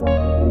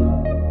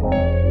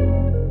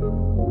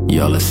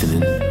You're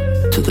listening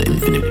to the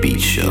Infinite Beat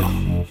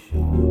Show.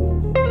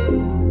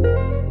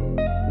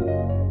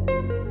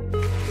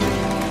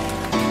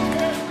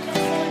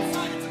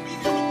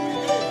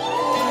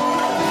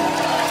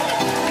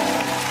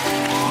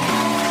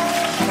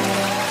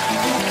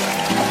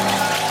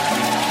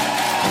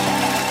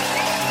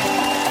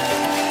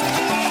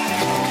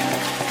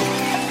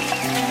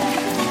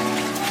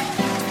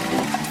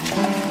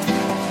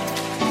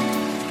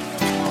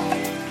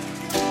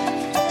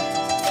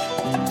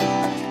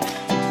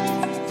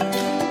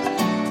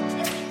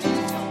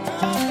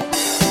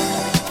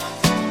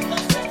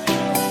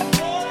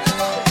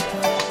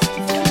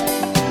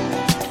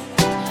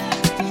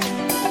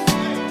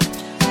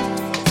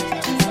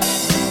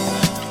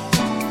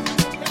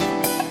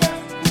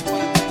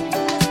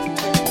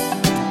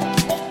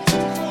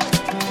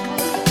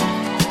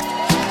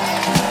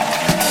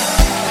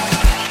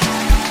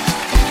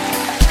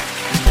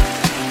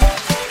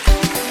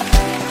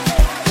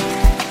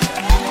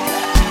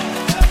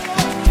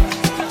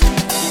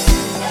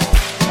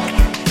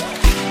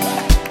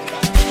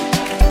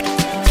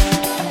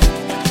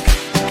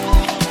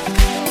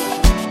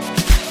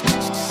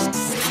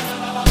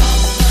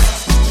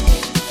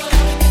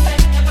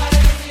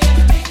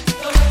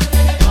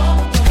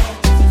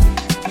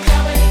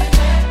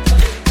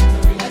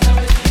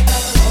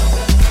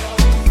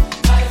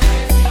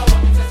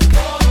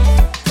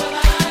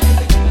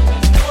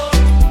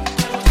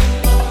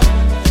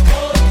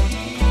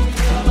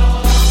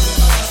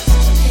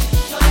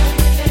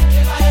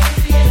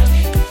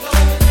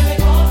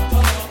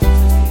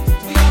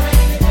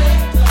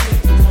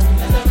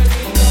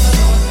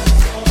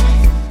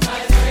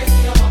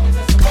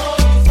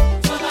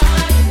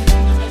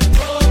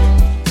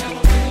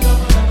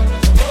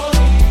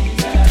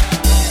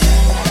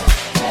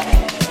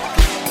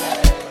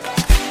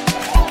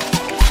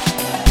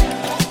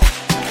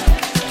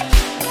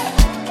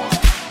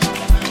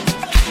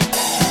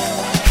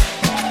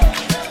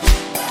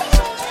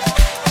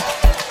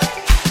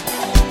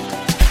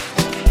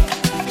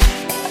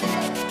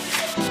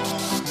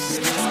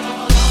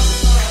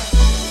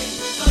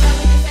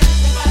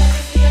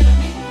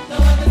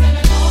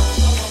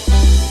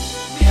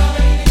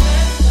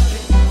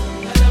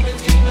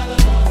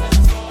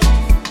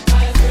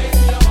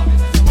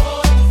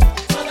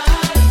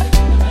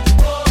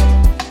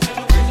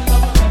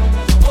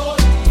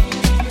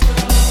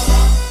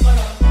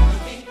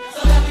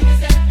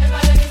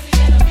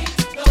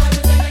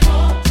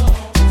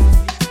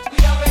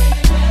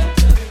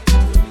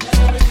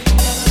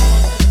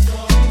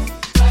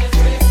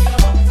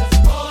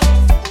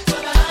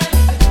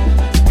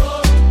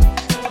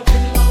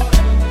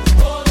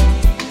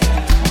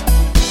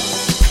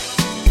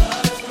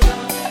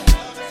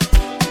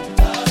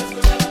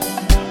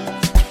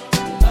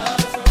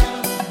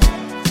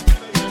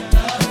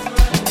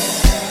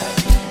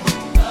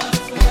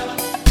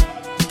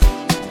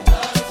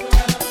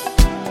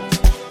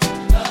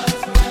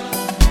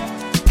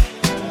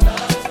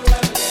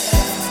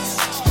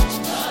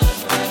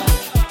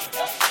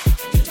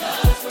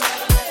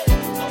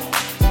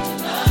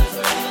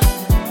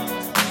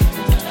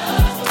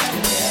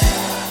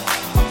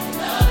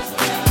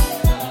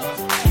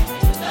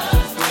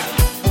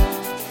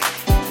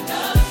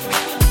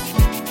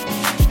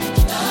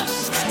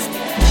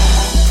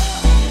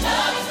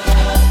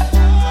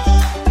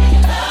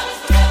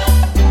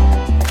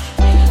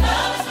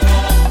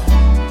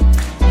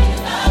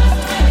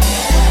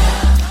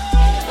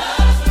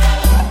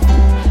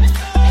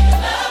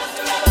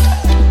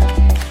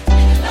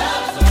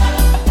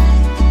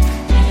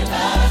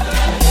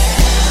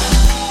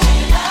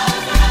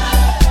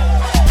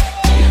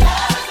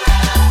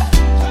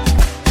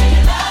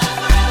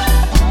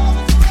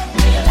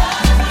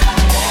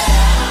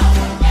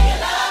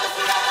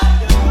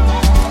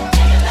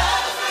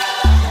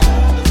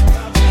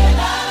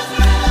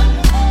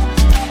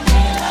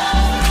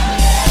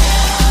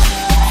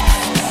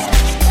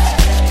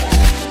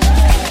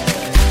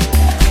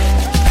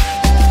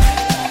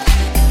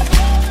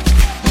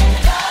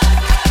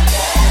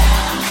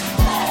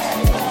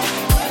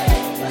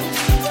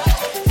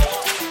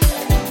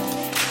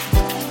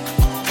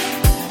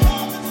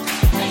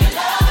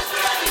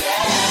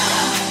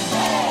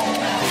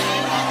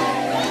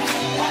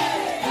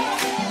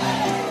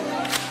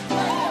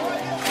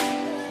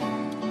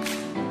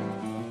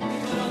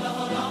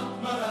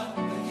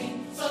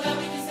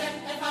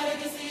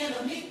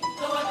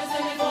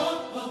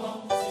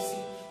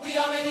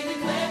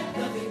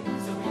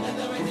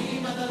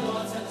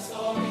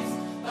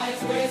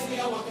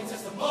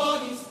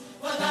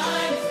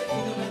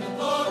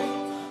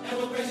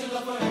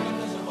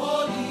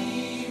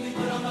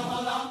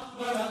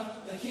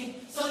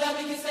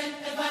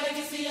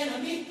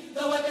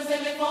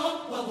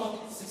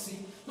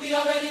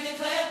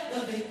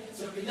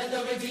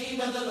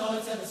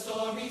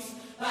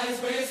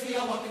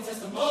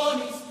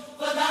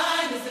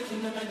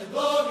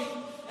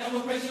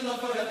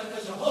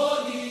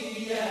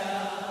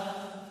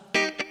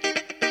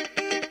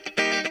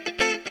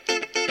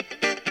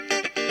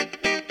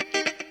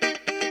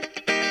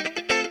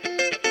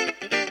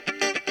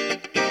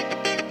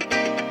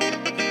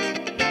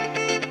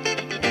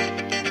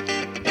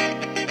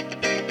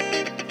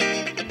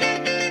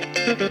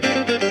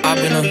 I've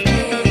been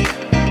a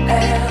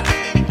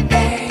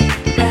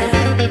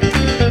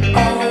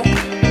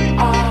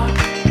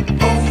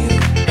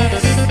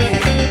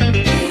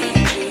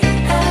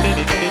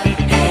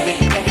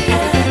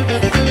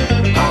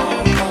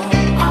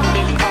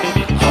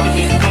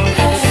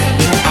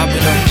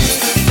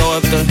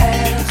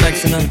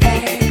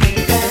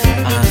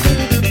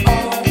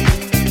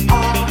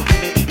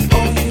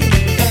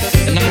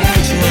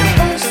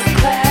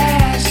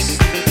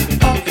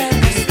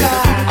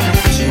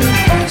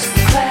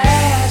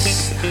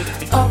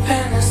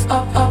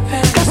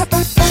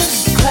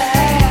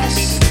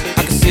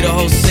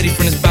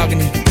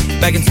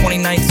back in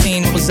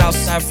 2019, I was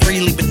outside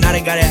freely, but now they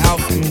got it out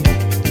for me.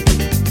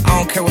 I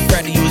don't care what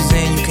fraternity you was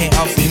in, you can't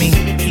out for me.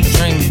 Keep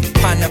dreaming,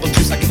 pineapple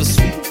juice, I give a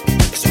sweet,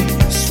 sweet,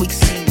 sweet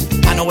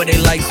seed. I know what they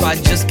like, so I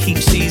just keep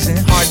cheesing.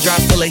 Hard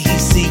drive full of heat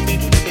seeking.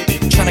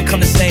 Tryna come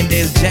the same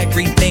day as Jack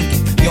rethinking.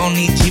 You don't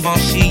need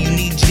Givenchy, you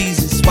need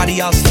Jesus. Why do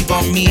y'all sleep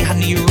on me? I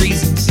need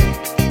reasons.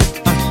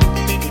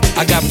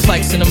 I got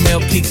Plex in the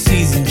mail peak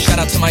season. Shout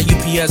out to my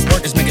UPS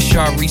workers, making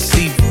sure I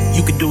receive it.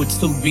 You can do it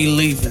too,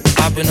 believe it.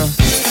 I've been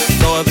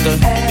throw up the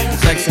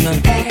flex in the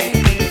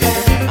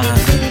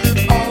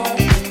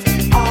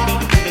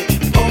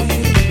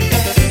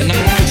and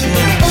I'm put you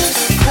in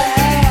first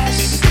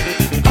class,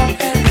 up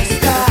in the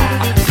sky.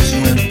 I put you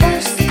in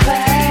first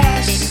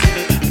class,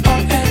 up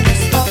in the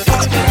sky.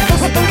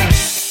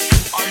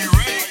 Are you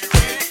ready?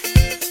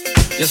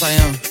 Yes, I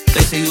am.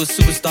 They say you a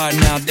superstar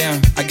now,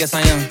 damn. I guess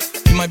I am.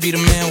 You might be the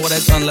man, well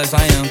that's unless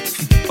I am.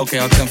 Okay,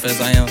 I'll confess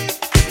I am.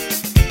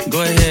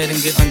 Go ahead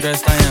and get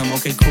undressed, I am.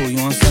 Okay, cool, you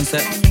on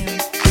Sunset?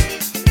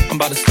 I'm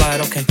about to slide,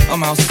 okay,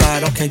 I'm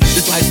outside, okay.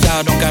 This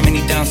lifestyle don't got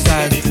many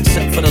downsides.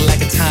 Except for the lack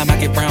of time I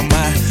get around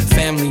my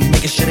family,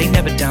 making sure they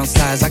never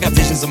downsize. I got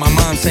visions of my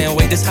mom saying,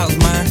 wait, this house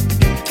mine.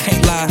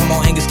 Can't lie, I'm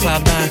on Angus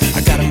Cloud 9.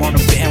 I got him on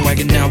the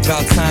bandwagon now,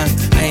 about time.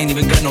 I ain't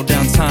even got no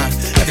downtime.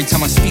 Every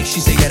time I speak, she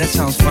say, yeah, that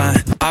sounds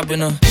fine. I've been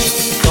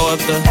throw up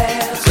the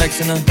flex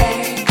in the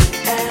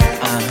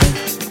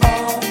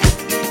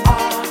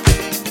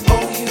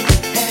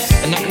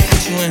and I can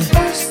put you in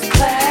first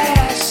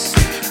class,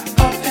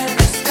 up in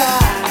the sky.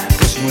 I can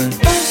put you in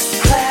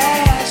first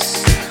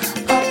class,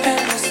 up in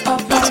the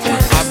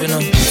I've been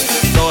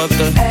throw up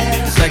the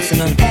flex in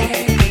the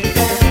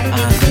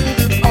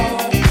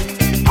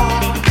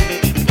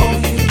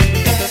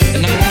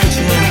and I can put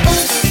you in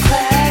first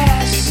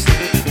class,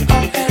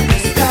 up in the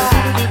sky.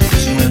 I can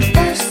put you in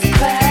first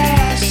class,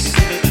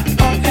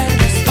 up in the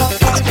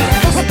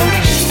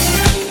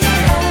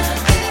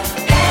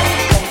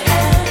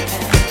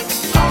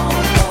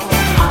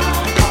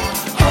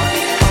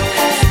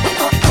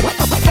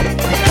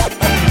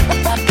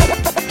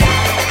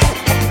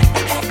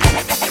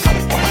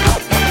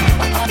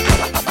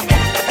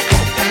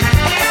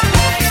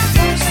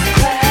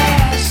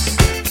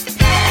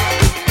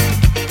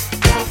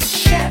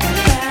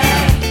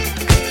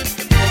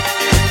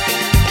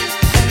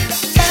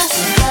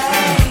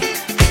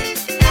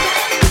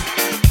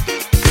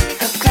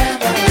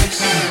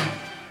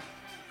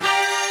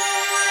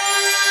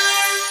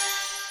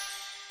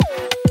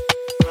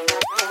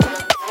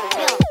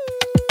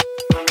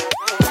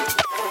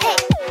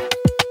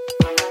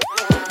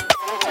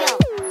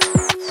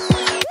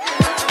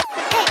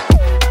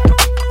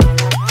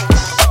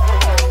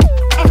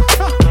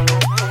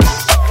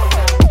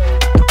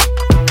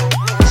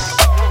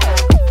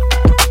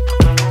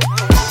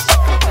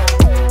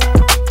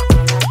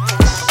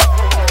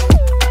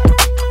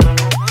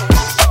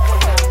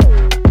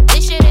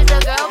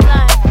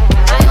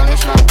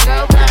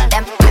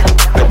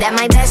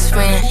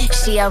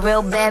a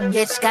real bad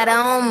bitch, got her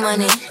own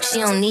money. She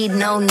don't need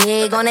no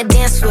nigga on the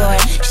dance floor.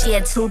 She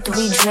had 2-3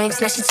 drinks,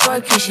 now she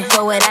twerking. She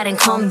throw it out and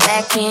come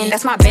back in.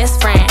 That's my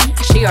best friend.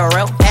 She a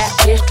real bad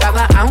bitch, drive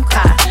her own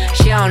car.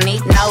 She don't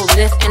need no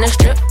lift in a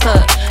strip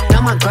club.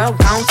 No, my girl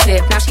gon'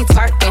 tip. Now she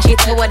twerking, she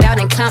throw it out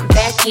and come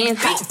back in.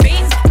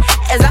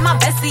 Is that my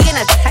bestie in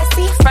a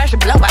taxi? Fresh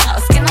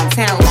blowout, skin on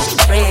town, she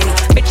ready.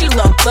 Bitch, you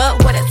look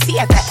good with a T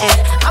at the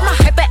end. I'm a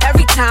hyper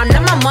every time,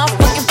 now my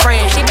motherfucking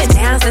friend. She been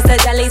down since the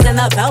delis and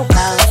the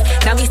Bobos.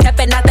 Now we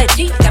stepping out the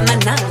Jeep, got my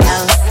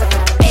nut-nose.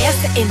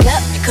 Ass sitting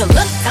up, you could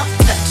look, don't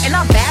touch. And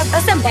our bags,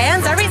 us and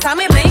bands every time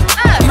we link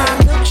up. My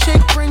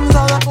milkshake brings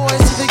all the boys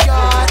to the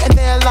yard, and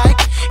they're like,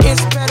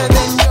 it's better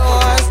than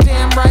yours.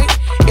 Damn right,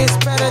 it's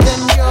better than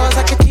yours.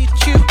 I could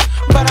teach you,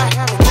 but I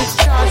have to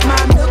charge.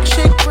 My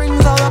milkshake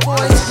brings all the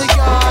boys to the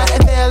yard,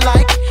 and they're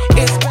like,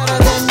 it's better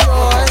than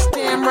yours.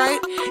 Damn right,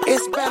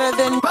 it's better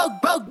than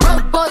broke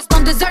boys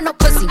don't deserve no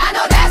pussy. I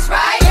know that's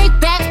right. Big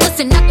bags,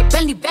 listen, out the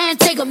Bentley band.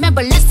 Take a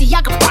member, let's see,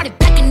 I can party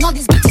back and all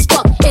these bitches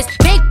fuck. It's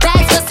big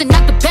bags, listen,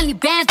 out the Bentley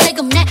band. Take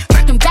them net,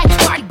 working back,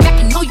 party back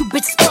and all you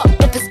bitches fuck.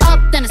 If it's up,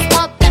 then it's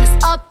up, then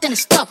it's up, then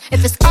it's stuck.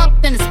 If it's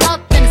up, then it's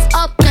up, then it's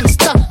up, then it's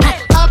stuck.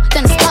 Up,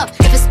 then it's up.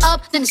 If it's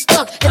up, then it's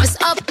stuck. If it's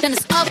up, then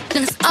it's up,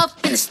 then it's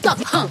up, then it's stuck.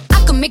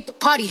 I can make the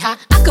party hot,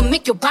 I can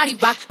make your body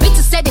rock.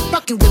 Bitches say they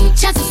fucking with me,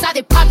 chances are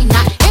they probably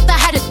not. If I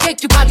had a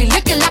dick, you probably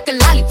licking like a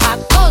lollipop.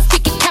 Oh,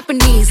 speaking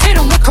Japanese, hit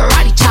 'em with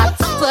karate chop. top.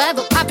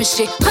 Forever poppin'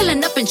 shit,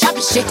 pulling up and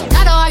dropping shit.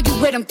 Gotta argue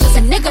with him, cause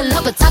a nigga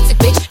love a toxic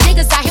bitch.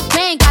 Niggas out here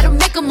playing, gotta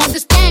make them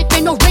understand.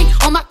 Ain't no ring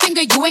on my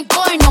finger, you ain't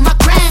going on my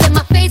gram. In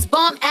my face,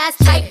 bomb, ass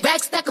tight,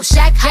 rack stack of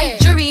shack height.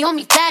 Jury on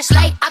me,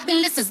 flashlight, I've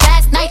been listening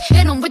last night.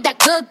 Hit him with that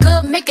good,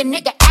 make a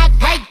nigga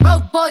act right.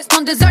 Broke boys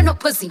don't deserve no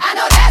pussy, I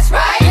know that's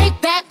right.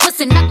 Big bag,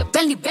 pussy, not the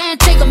Bentley band.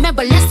 Take a man,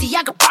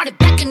 Balenciaga brought it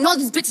back, and all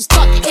these bitches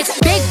fuck. It's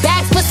big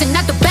bags, pussy,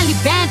 not the Bentley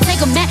band.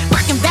 Take a man,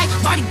 working back,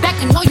 party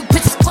back, and all you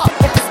bitches fuck.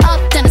 If it's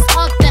up, then it's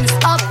up, then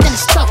it's up, then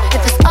it's stuck.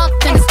 If it's up,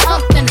 then it's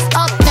up, then it's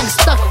up, then it's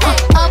stuck.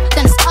 Up,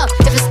 then it's up.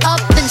 If it's up,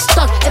 then it's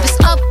stuck. If it's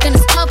up, then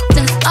it's up,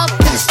 then it's up,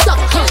 then it's stuck.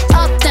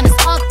 Up, then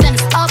it's up, then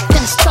it's up,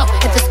 then it's stuck.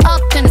 If it's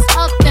up, then it's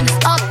up, then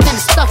it's up, then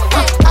it's stuck.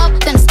 Up,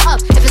 then it's up.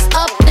 If it's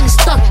up, then it's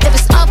stuck. If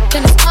it's up,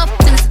 then it's up,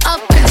 then it's up,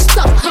 then it's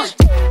stuck.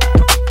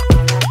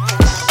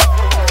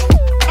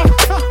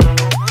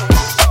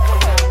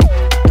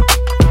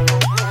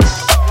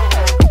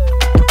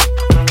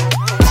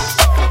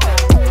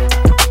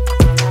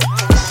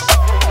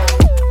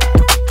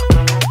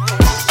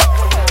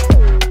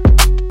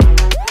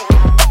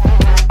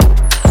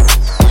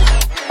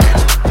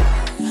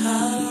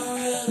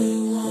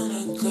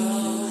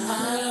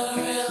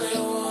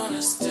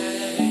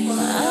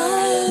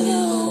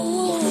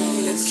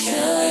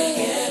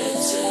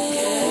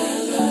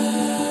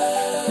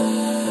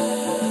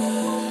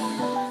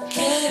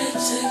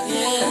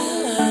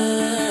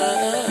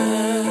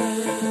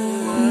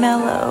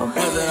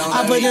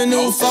 I put the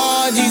new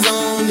 4Gs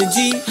on the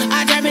G.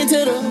 I trap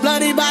into the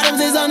bloody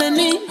bottoms is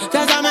underneath.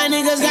 Cause all my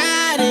niggas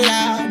got it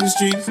out the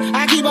streets.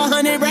 I keep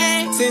 100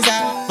 racks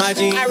inside my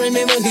jeans. I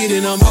remember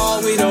hitting them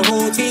all with the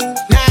whole team.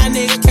 Now a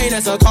nigga can't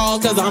answer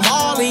calls cause I'm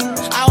balling.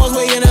 I was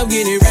waking up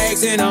getting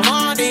racks in the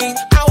morning.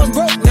 I was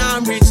broke,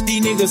 now I'm rich,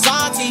 these niggas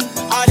salty.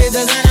 All this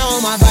designer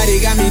on my body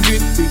got me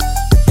drip.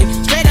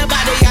 Straight up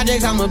out the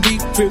objects, I'm a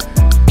big trip.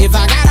 If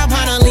I got up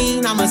on a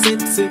lean, I'm a sip.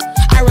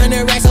 I run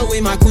the racks up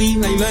with my queen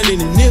like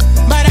London and Nip.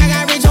 But I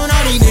got rich on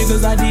all these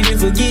niggas, I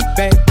didn't forget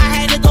that. I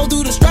had to go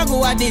through the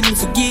struggle, I didn't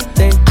forget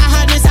that. I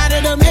hopped inside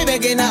of the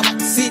Maybach and I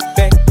sit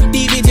back.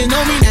 These bitches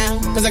know me now,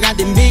 cause I got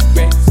them big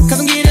racks.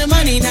 Cause I'm getting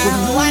money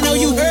now, I know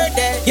you heard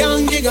that.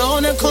 Young nigga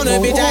on the corner,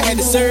 bitch, I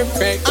had to serve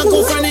crack.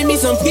 Uncle fronted me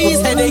some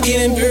peas, had to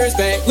get them birds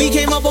back. We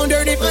came up on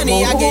dirty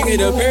money, I gave it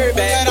a bird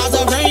back. Cut off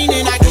the rain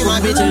and I gave my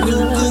bitch a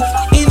new coupe.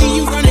 Either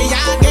you running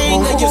y'all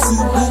gang or you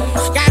soup.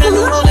 Got a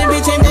new rolling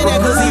bitch and man,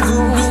 that pussy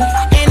voodoo.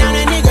 And I'm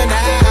a nigga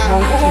now.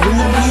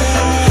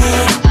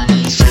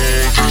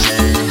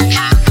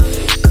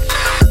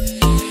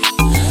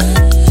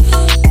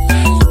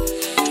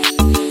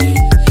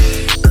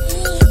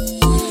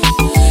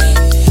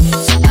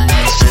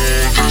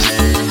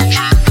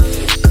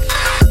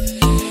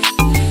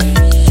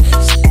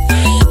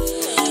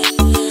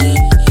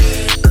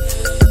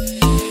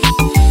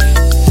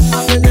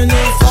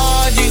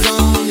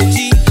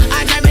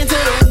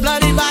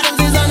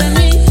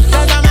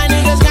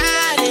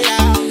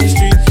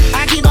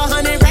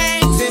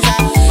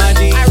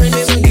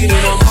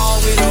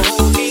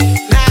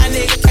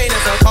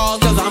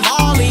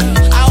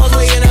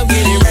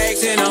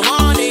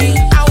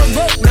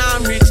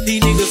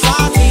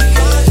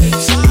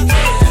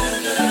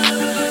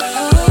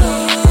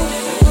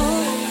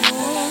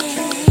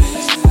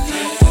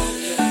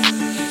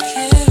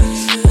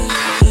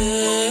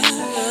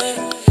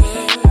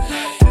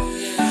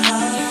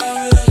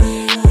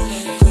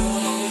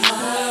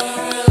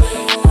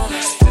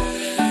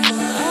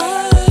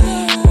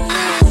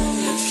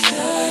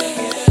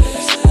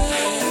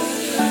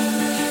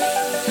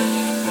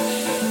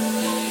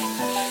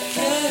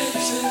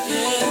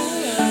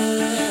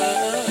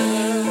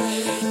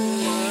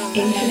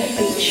 Infinite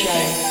Beat Show,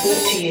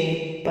 brought to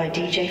you by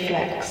DJ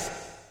Flex.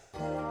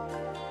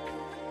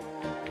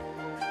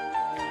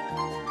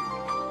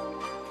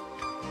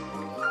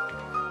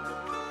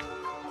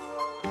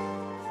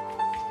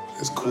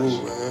 It's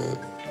cool, man.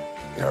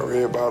 Got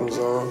red bottoms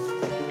on.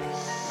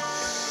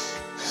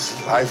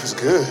 Life is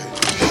good.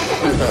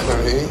 You know what I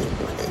mean?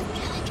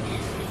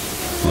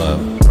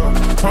 Love.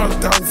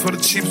 100,000 for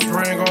the cheapest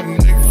ring on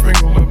the nigga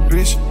finger, little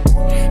bitch.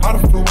 I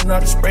done flew when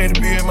I just sprayed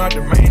to be in my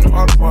domain,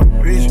 all about the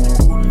bitch.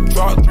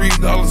 Dropped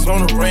 $3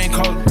 on the rain,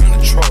 call it in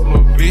the truck,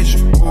 little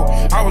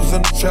bitch. I was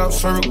in the trap,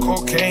 serving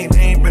cocaine, they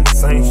ain't been the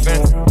same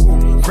since.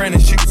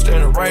 Granted, she was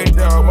standing right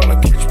there when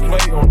I catch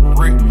play on the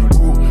brick.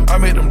 I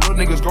made them little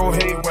niggas go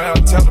haywire,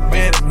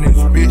 Taliban in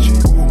this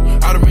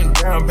bitch. I done been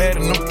down bad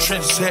in them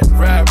trenches, had to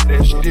ride with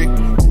that stick.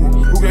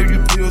 Who gave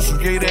you pills, who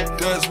gave that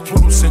dust,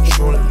 Pluto sent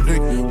you on the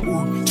dick.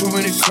 Too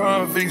many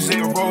convicts,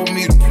 they rolled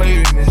me to play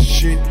in this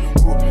shit.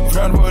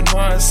 Round about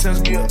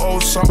nonsense, get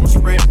old summer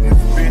spreading this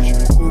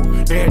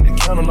bitch. They had the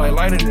counter like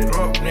lighting it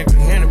up, nigga,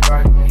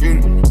 anybody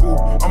get it.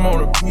 I'm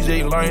on a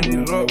PJ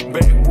lining it up,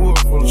 backwood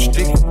full of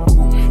sticky.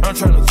 I'm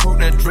tryna talk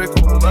that Drake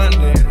on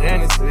London,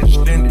 and it's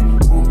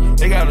extended.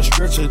 They gotta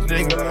stretch a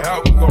nigga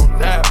out, we gon'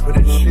 die for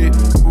this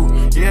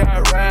shit. Yeah, I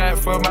ride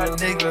for my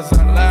niggas,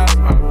 I lie to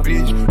my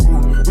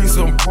bitch. We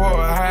some poor,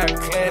 high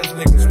class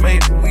niggas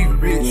made it, we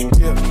rich.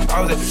 Yeah,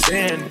 I was at the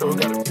bando.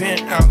 Got a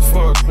penthouse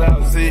for a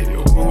closet.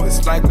 Ooh,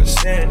 it's like a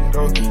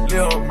shando.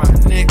 Live on my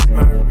neck,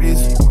 my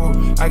wrist.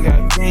 Ooh, I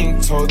got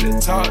pink toes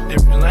that talk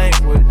different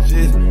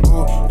languages.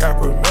 Ooh, got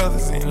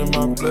promethazine in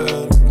my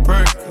blood.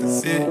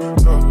 Percocet.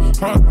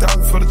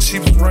 100,000 for the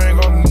cheapest ring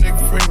on the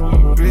nigga finger,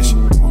 little bitch.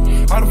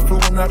 Ooh, I done flew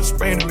one out of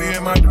Spain to be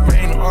in my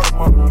domain.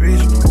 Automobile,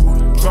 bitch.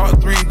 Ooh,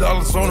 dropped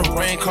 $3 on the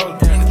rain, call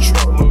it in the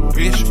truck, little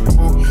bitch.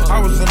 Ooh, I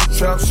was in the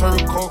trap,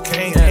 serving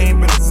cocaine, ain't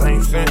been the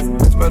same since.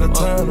 It's better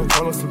time to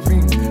call us a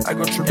fiend. I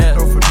go triple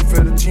though for the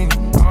fettuccine.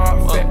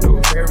 All fat though,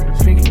 carry the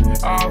pinky.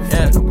 All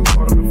fat though,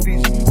 part of the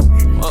feature.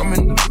 I'm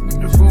in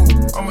the food,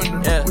 I'm in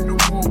the with the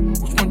wood.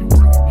 Which one you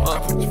work? I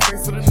put your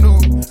face to the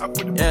nude. I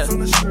put the boots on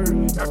the shirt.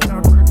 After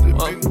I crack the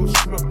big bull,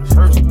 shoot up the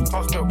hearse.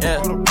 Toss up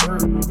all the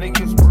bird.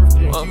 Niggas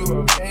birthday, you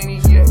a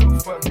ain't yet.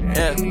 Fuck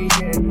ain't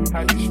yet.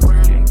 How you swear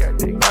you got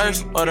that?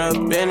 First order up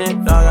in it,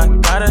 dog, I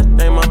gotta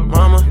thank my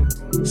mama.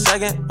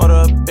 Second order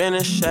up in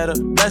it, shatter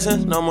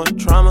blessings, no more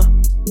trauma.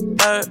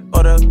 Third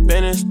order up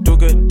in it, do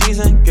good deeds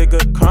and get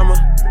good karma.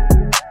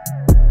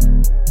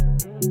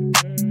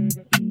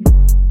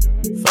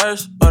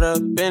 First order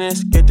of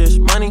business, get this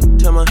money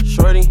to my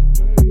shorty.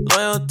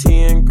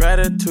 Loyalty and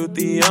gratitude,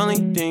 the only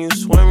thing you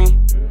swear me.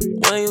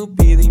 Will you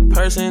be the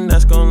person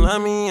that's gonna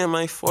love me in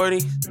my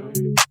 40s?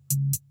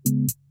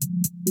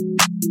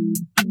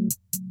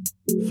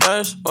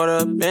 First order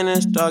of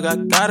business, dog, I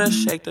gotta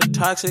shake the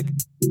toxic.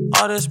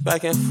 All this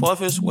back and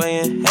forth is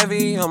weighing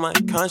heavy on my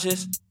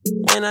conscience.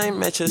 When I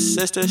met your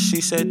sister,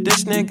 she said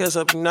this nigga's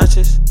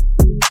obnoxious.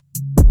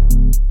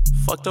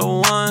 Fuck the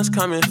ones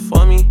coming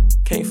for me.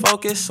 Can't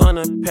focus on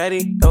the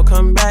petty. They'll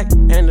come back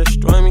and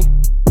destroy me.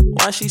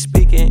 Why she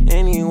speaking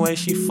anyway?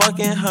 She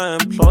fucking her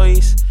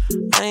employees.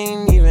 I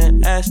ain't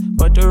even asked,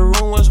 but the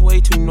room was way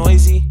too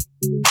noisy.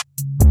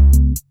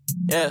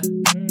 Yeah.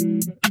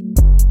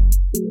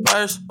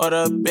 First order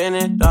of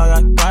business, dog,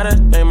 I gotta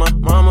thank my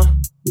mama.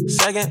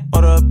 Second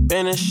order of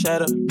business,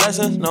 shatter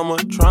blessings, no more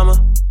trauma.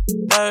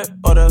 Third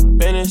order of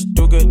business,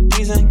 do good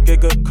deeds and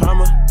get good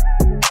karma.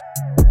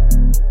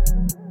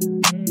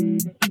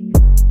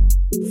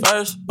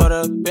 First order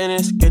of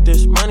business, get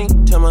this money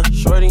to my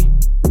shorty.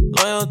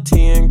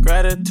 Loyalty and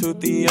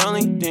gratitude, the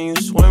only thing you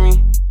swear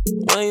me.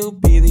 Will you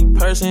be the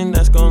person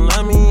that's gonna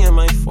love me in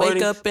my 40s?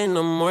 Wake up in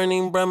the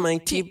morning, brush my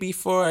teeth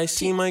before I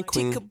see my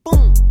queen.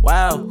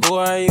 Wow, who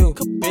are you?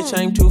 Bitch,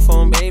 I'm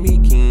two-phone baby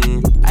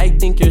king. I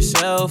think you're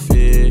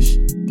selfish.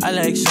 I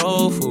like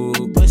soul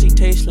food. Pussy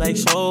tastes like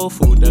soul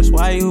food. That's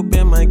why you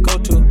been my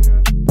go-to.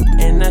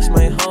 And that's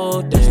my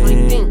whole thing. That's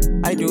my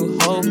thing. I do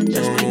whole things.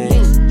 That's my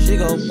thing. She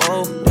go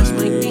both. That's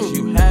my thing.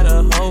 You had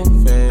a whole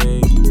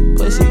face.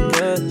 Pussy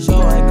good,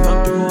 so I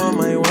come through on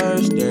my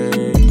worst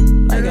day.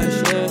 Like I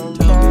should.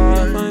 Tell me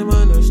if I'm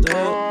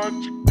understood.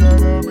 You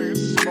gotta be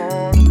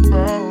smart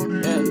about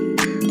it.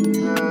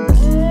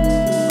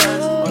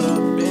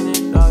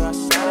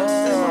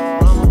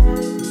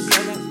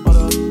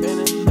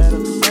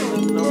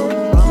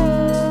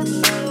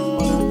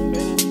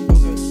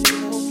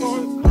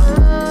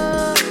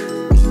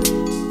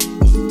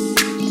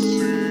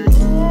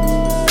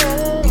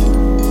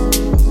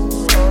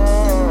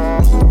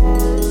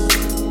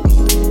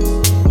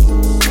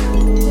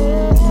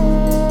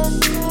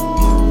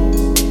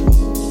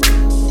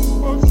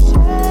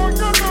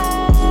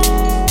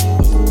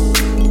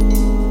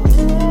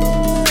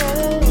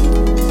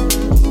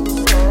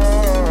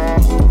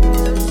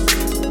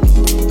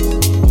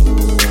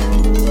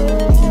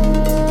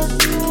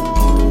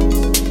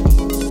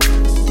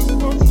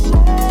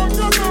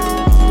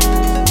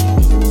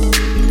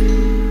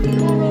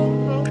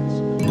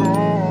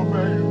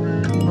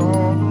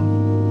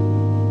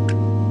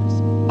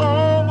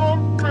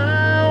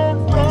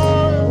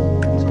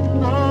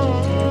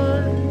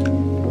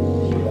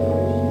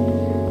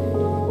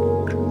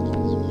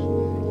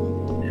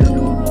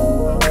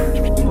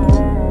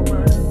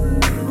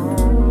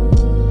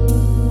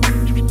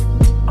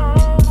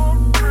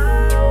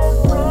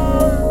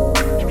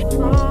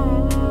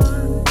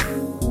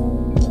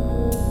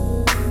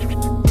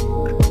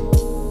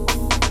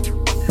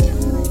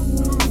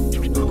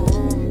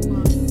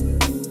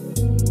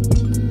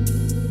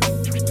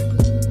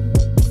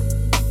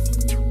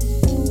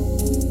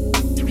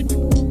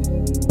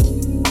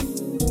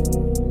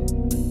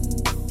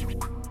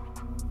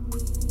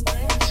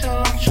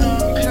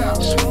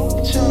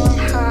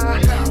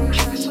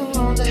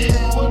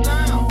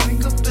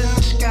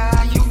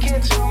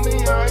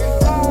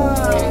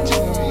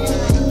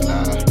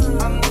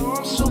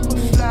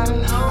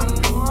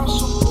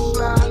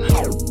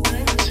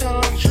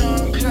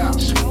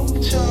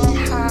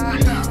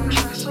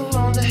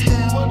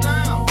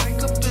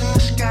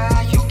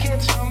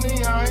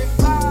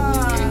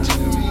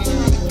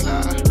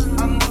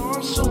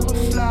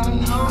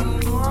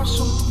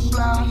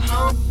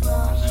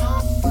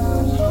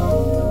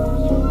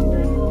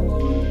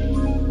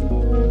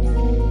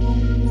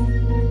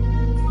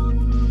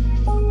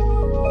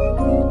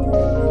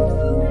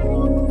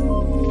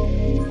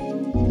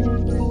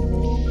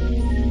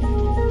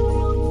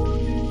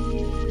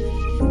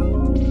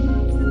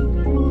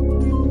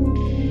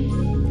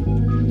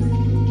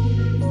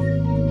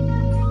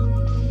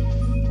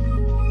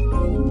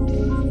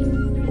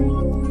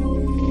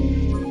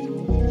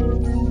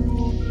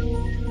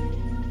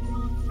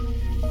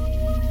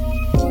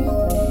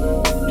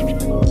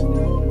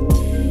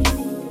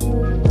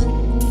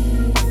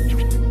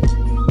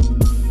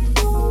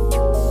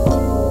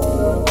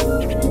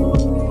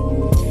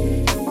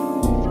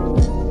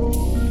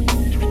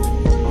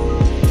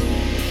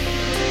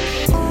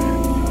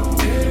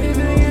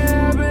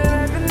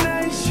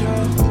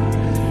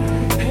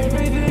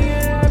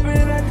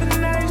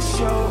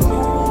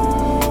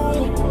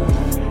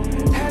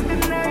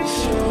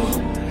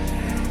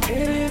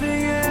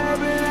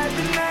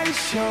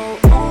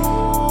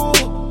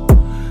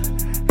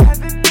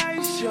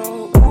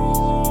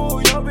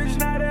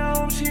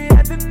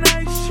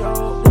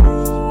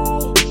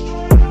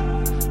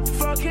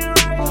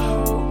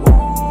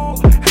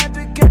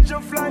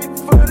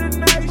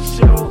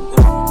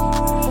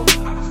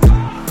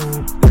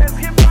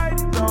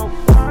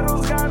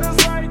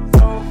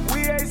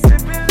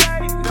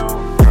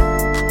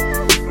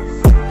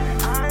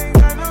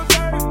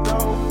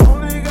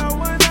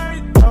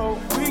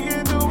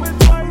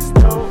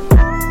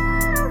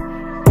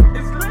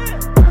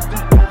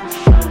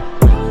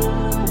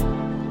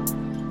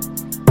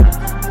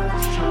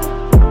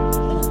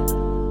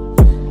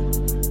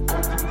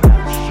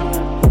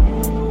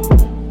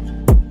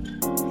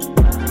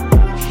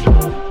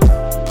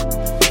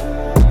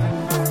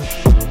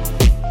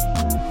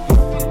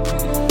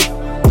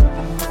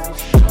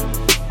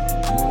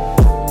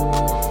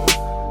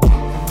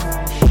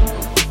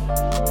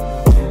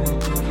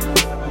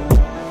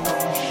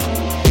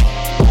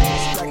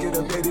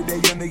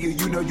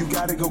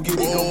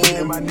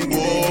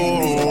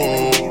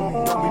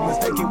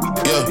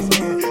 Yeah.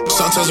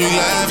 Sometimes we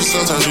laugh and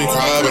sometimes we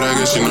cry, but I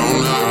guess you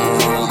know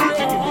now.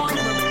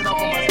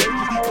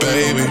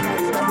 Baby,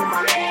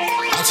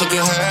 I took a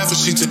half and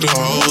she took the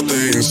whole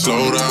thing.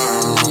 Slow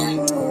down.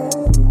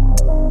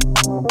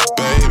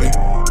 Baby,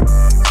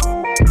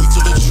 we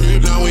took a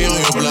trip, now we on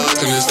your block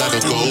and it's like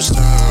a ghost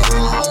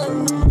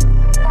town.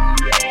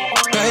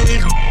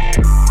 Baby,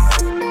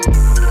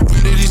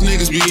 where did these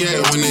niggas be at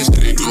when they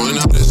say they going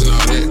out this and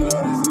all that?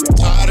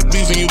 Tired of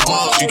beefing you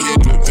boss, you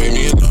can't even pay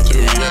me enough to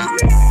react.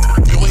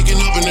 Been waking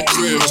up in the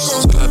crib with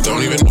songs that I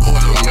don't even know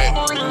where I'm at.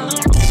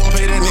 Please don't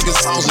pay that nigga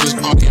songs in this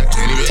party, I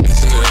can't even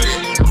listen to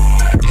that.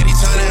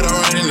 Anytime that I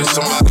run into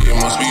somebody, it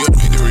must be a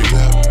victory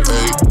lap.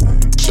 Hey,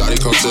 shawty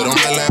come sit on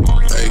my lap.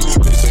 Hey,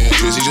 they saying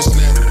Drizzy just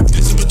snap.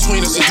 This in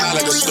between us, it's not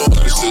like a store,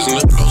 this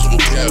isn't a closable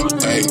cap.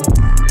 Hey,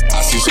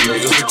 I see some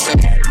niggas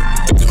attack,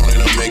 they don't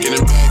end up making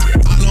it back.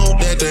 I know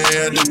that they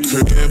had the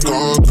crib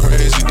going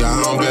crazy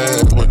down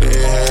bad. What they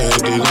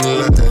had didn't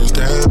last,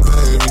 damn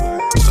baby.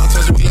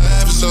 Sometimes we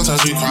laugh and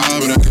sometimes we cry,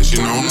 but I guess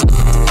you know now.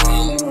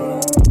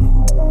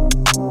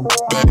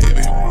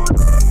 Baby,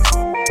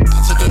 I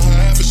took a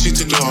half and she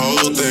took the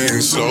whole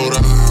thing. Slow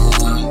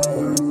down.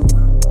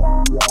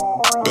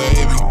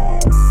 Baby,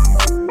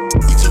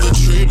 we took a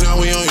trip, now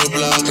we on your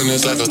block and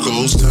it's like a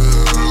ghost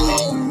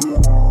town.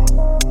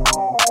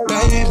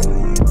 Baby,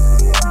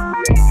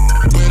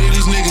 where did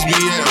these niggas be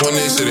at when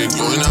they say they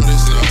going out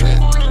this and all that?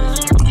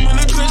 Man,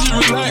 I can't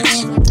just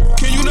relax.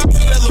 Can you not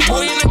feel that little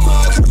boy in the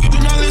club? You do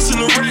not listen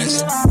to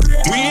rats.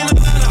 We in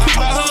Atlanta, I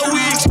buy her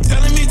wig. She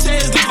telling me Tay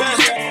is the best.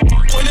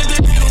 Point at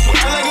the needle,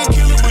 I like a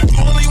killer, but you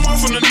only one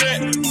from the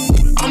net.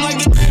 I'm like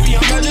the baby,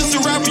 I'm not just a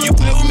rapper. You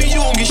play with me, you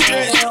won't get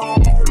stretched.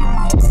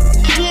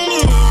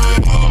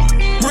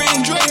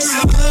 Bring Drake to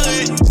the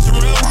hood.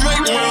 Surround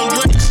Drake, round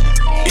Drakes.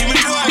 Even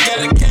though I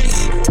got a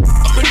case,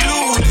 I'ma do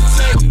what it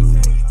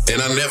takes. And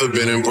I never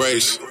been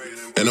embraced,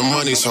 and the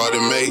money's hard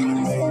to make,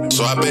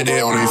 so I bet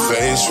they on their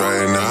face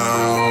right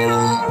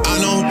now. I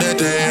know that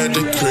they had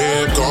the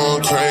crib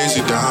going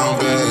crazy down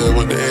bad.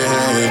 What they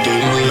had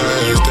didn't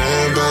last,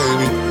 damn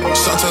baby.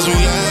 Sometimes we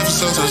laugh,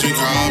 sometimes we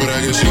cry, but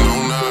I guess you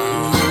know now.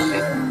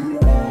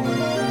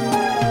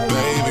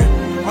 Baby,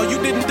 oh, you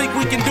didn't think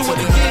we can do it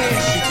again?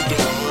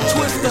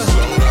 Twister,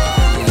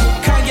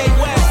 Kanye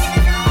West,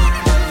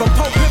 from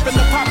Pope Pippin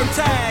to poppin'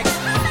 tags,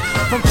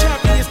 from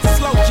champions to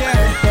slow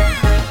jamming.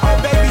 Oh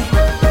baby,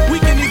 we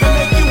can even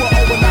make you an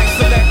overnight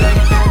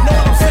celebrity. Know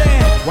what I'm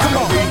saying? Come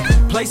on.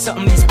 Play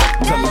something these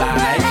to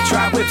like.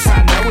 Try whips,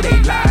 I know they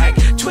like.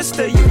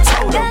 Twister, you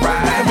told her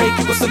right. Make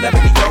you a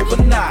celebrity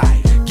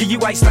overnight. Give you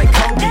ice like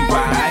Kobe,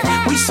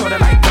 right? We sorta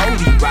like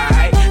Goldie,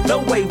 right? The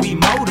way we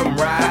mold them,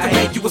 right?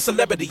 Make you a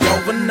celebrity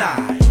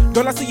overnight.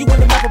 Girl, I see you in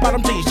the map about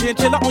them jeans.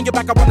 Chinchilla on your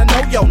back, I wanna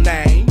know your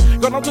name.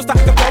 Girl, I'm just I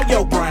can blow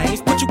your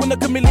brains. Put you in the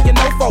chameleon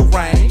no-fo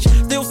range.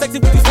 Still sexy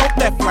when you smoke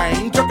that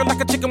flame. Jerking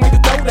like a chicken when you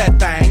throw that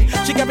thing.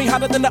 She got me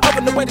hotter than the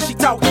oven, the way that she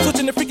talk.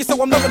 Switching the freaky, so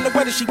I'm loving the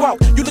way that she walk.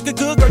 You looking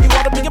good, girl, you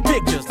oughta be in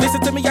pictures. Listen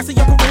to me, I see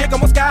your career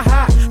going sky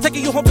high.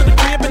 Taking you home to the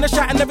crib in a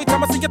shot, and every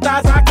time I see your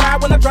thighs, I cry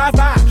when I drive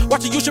by.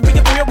 Watching you should be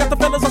a thrill. Got the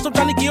fellas on some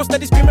Johnny Gill,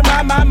 steady screaming, my.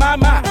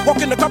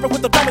 Walking the carpet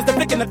with the diamonds, they're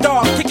flicking the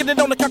dog. Kicking it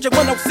on the couch at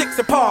 106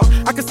 and Park.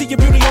 I can see your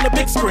beauty on the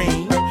big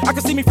screen. I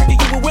can see me freaking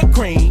you with whipped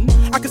cream.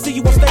 I can see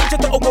you on stage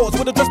at the awards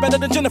with a dress better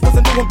than Jennifer's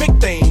and doing big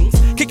things.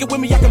 Kick it with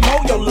me, I can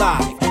mold your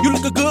life. You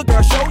look a good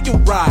girl, show you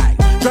right.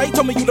 Dre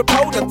told me you the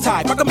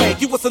prototype. I can make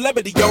you a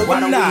celebrity, yo, why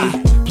don't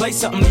we play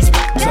something these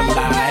to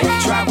like?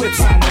 Try whips,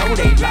 I know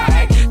they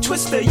like.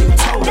 Twister, you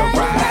told her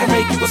right. I can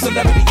make you a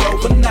celebrity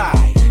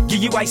overnight.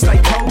 Give you ice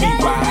like Kobe,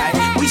 right?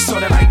 We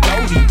sorta like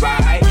Goldie,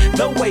 right?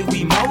 The way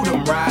we mold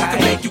them, right? I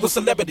can make you a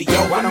celebrity,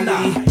 yo, why don't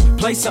we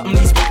play something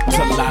these to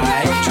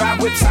like? Try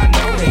whips, I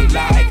know they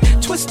like.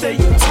 Twister,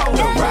 you told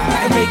her right.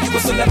 I can make you a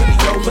celebrity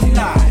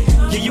overnight.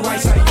 Give you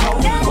ice like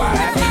Kobe,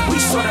 right? We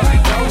sorta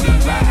like Goldie,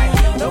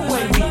 right? The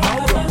way we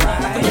mold them,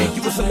 right? I can make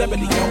you a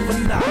celebrity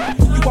overnight.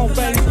 You won't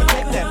fade to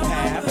take that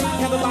path.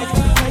 Candlelight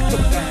when you take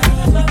them down.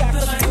 You got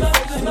such a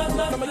sensation.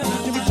 Come and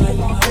give me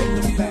chicken on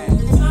take them back.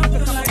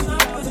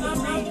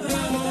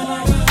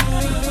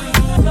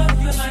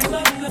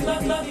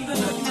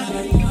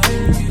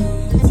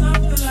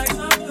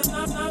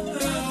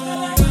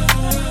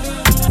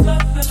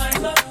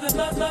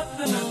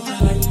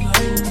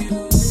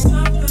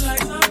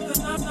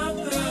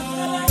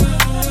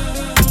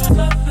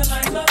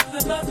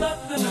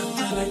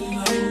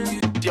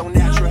 Your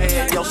natural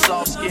hair, your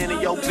soft skin,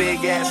 and your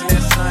big ass in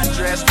that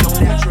sundress. Your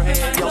natural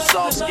hair, your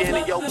soft skin,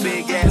 and your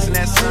big ass in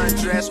that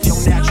sundress. Your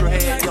natural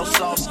hair, your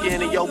soft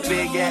skin, and your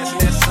big ass in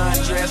that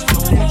sundress.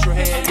 Your natural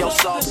hair, your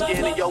soft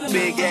skin, and your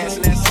big ass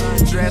in that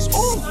sundress.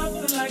 Ooh,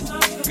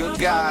 good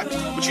God,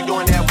 what you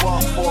doing that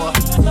walk for?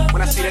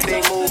 When I see that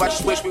they move, I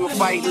just wish we would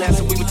fight less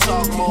and we would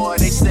talk more.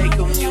 They say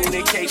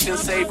communication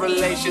save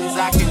relations,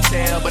 I can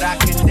tell, but I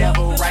can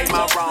never right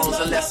my wrongs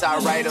unless I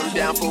write them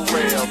down for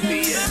real.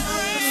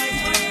 P.S.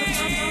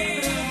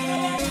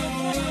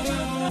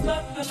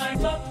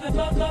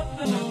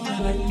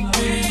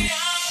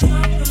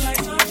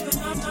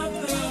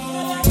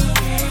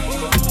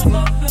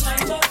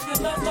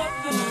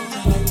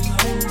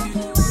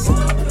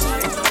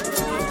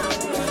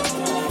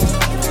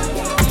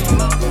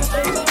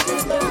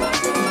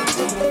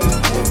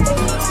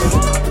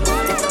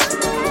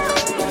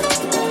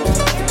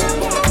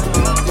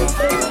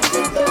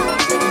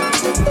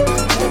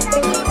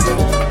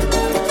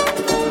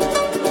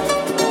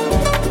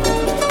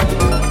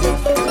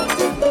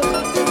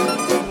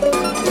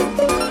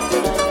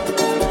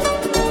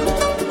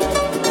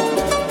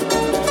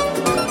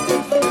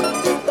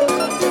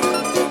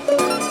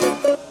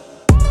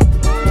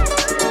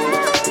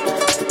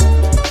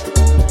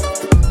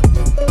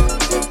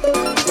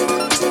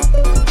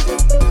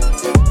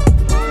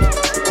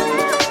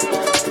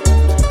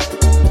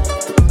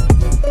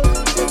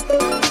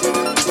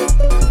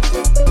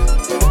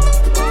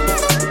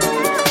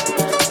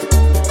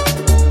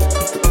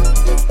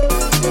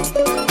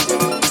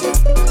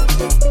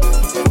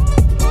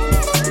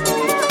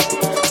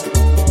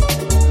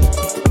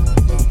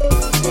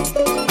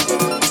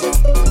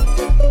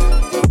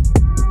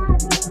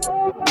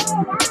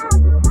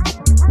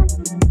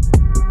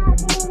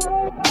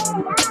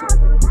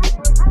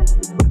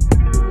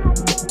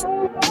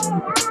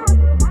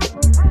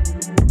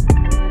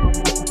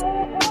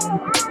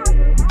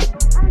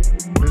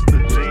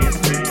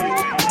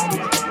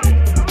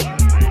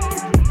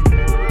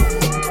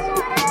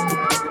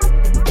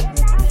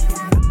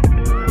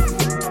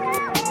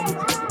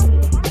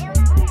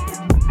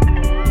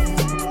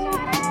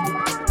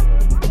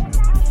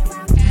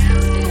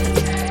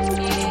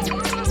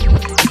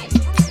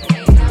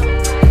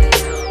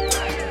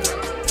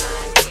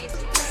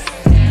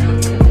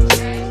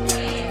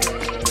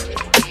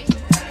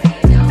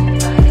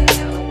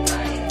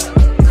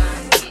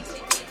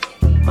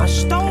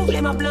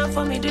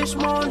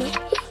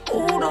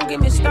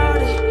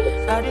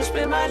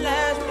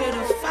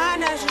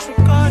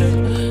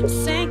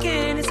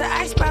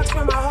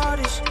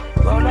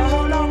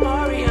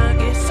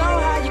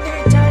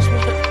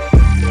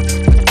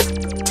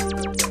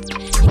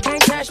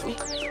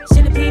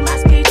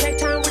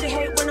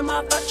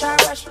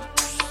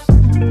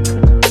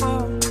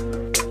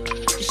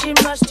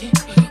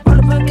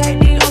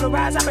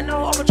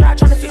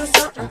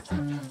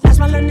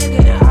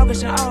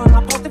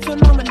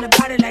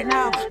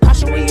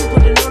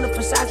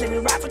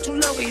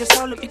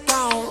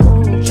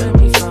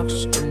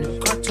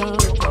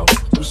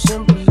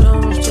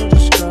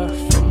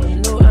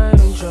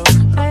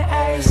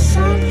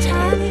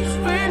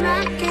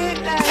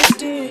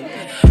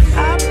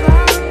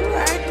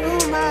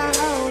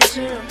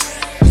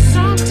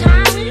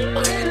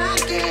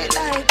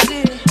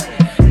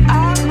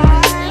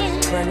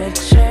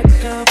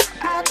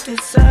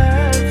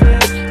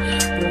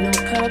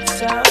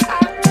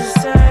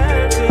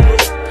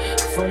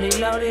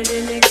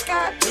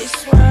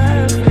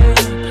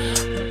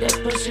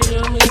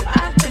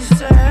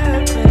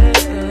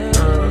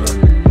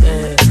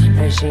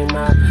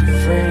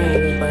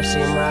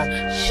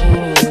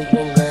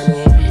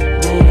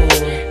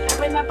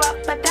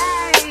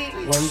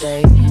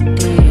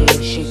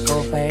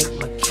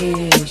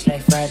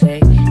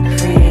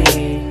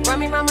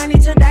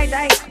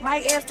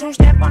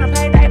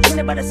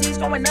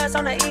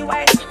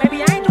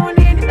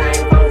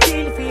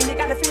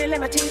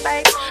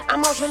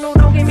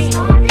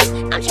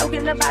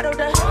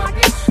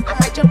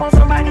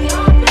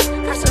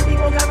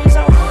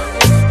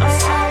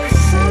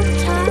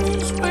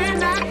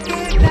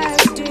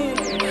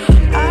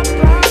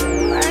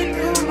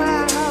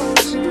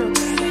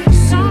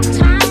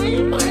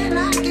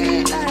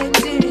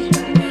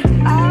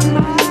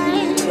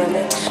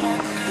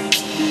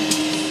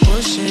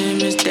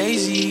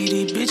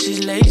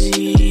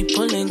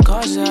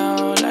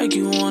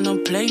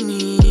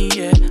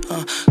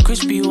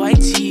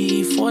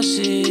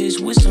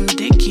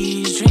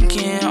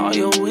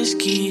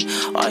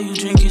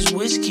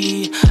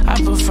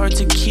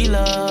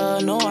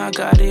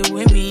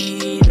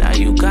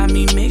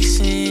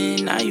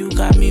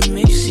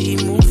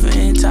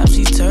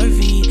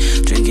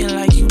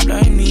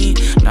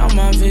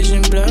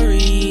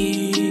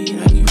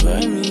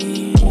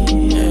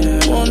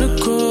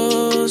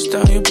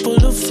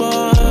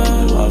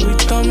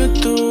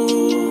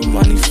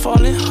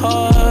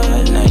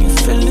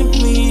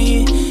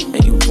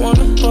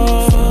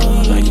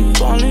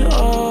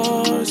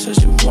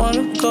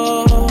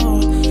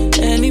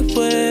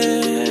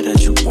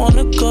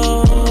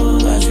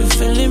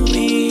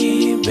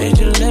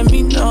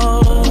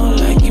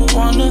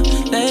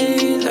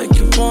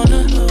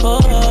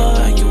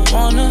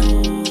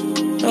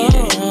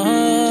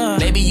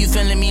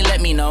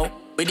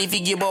 But if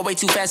you get bored way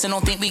too fast and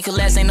don't think we could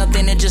last, ain't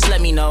nothing, then just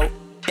let me know.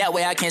 That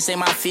way I can't say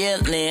my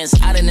feelings.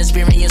 I done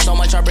experienced so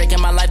much heartbreak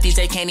in my life, these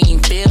days can't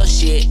even feel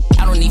shit.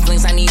 I don't need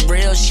flings, I need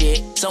real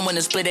shit. Someone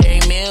to split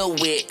every meal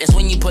with. That's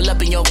when you pull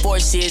up in your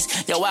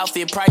forces. Your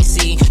outfit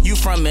pricey. You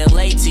from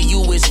LA, to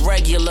you it's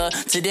regular.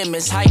 To them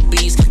it's hype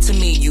beast. To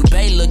me you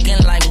bae looking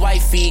like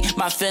wifey.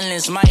 My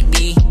feelings might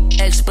be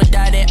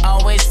expedited,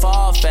 always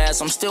fall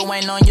fast. I'm still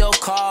waiting on your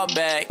call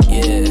back,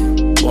 yeah.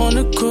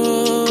 Wanna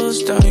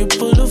cruise down your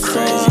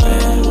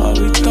boulevard while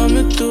we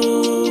thumbing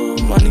through,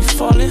 money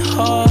falling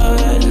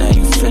hard. Now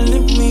you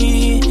feeling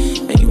me,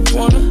 and you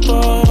wanna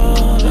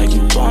ball like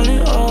you want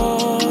it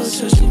all.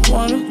 Says you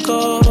wanna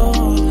go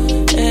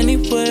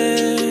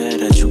anywhere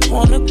that you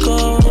wanna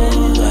go.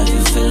 Are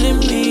you feeling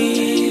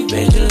me,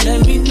 baby?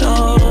 Let me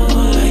know.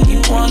 Like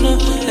you wanna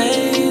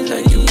lay,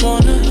 like you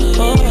wanna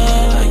go,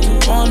 like you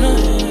wanna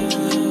go.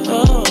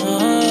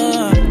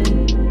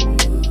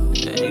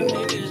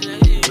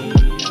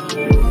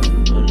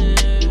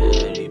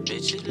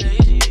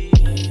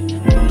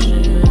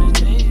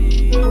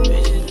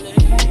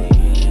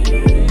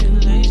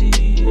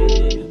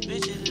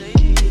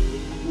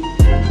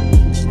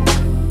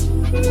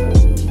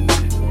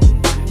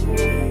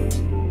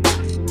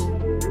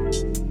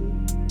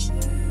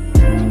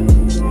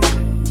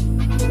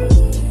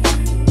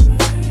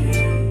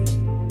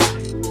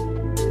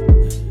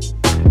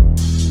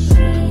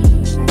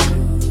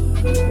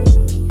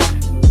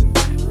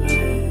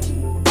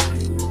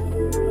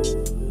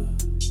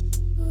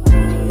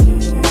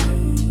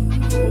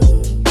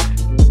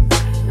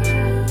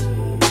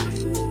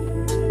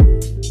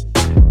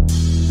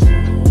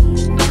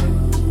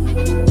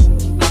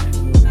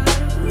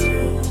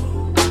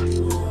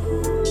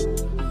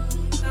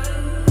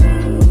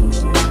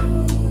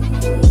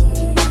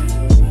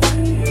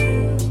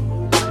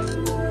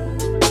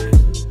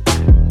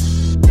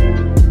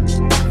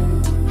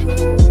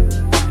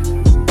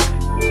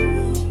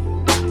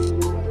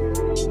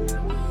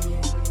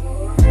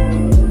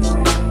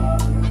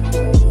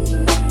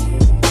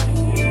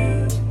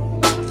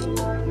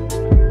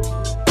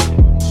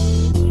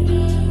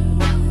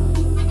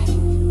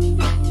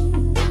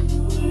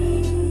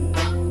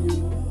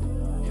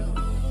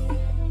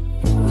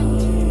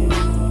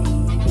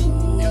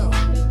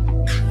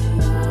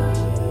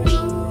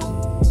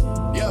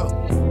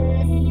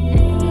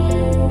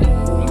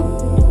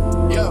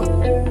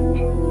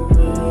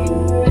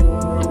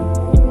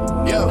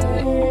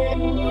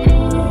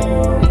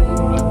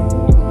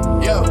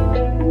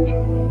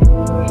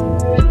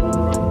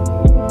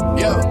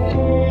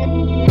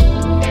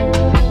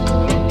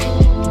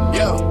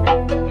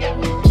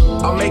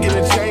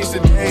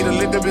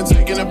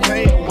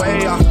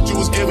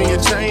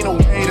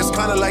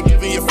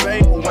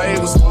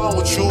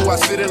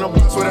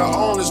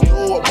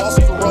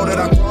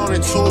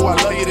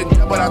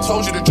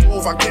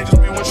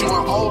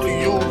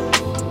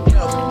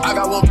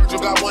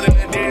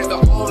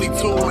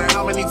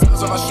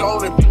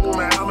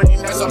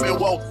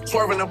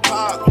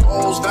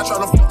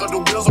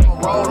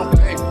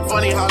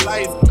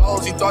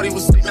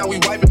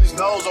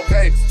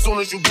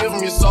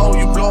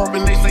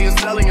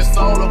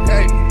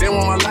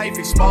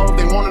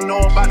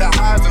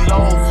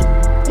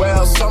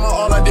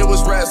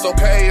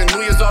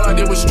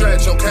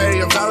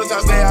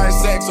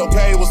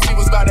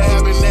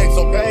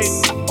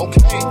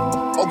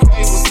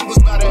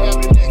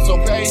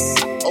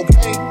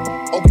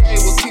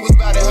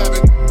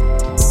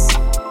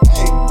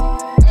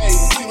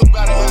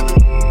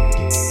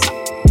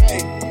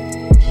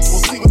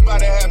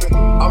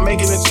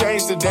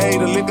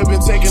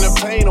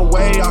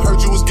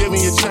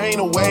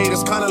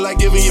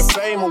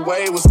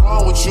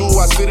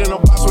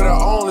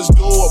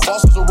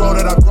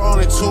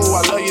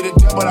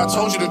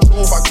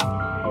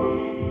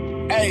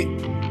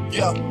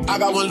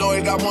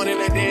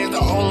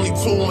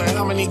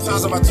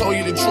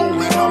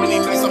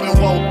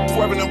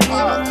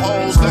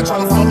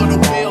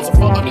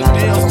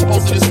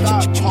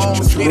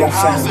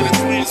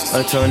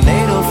 A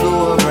tornado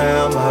flew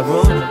around my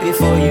room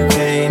before you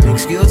came.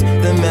 Excuse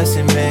the mess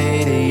it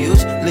made. It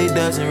usually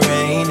doesn't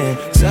rain in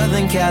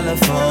Southern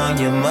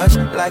California, much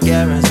like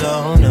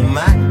Arizona.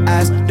 My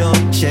eyes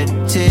don't shed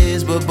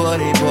tears, but boy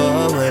they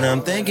pour when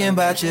I'm thinking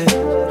about you.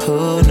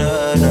 Oh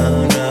no,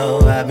 no,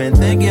 no, I've been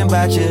thinking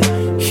about you.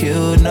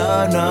 You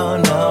no, no,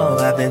 no,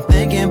 I've been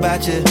thinking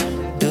about you.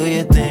 Do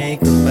you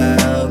think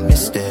about me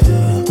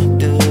still?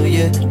 Do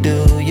you,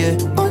 do you?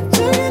 Or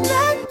do you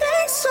not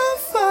think so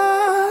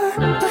far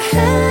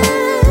ahead?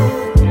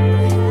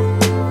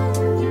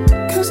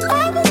 Cause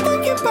I've been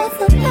thinking about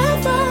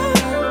forever.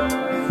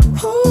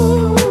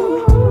 Ooh.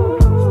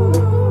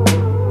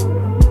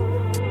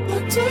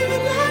 Or do you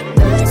not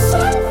think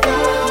so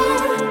far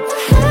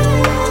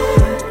ahead?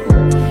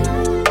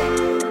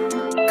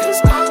 Cause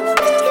I've been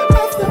thinking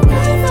about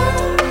forever.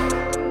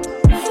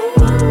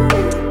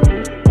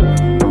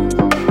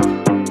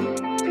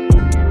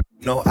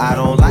 No, I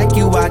don't like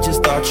you, I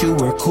just thought you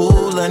were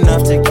cool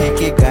enough to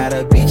kick it. Got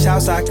a beach house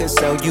house, I could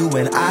sell you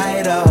in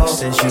Idaho.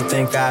 Since you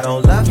think I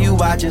don't love you,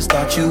 I just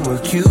thought you were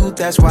cute.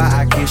 That's why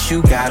I kiss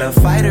you. Got a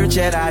fighter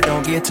jet, I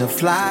don't get to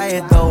fly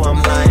it, though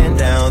I'm lying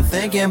down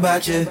thinking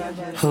about you.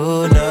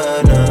 Oh,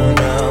 no, no,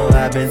 no,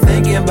 I've been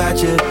thinking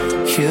about you.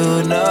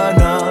 You, no,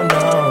 no,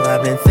 no,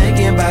 I've been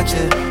thinking about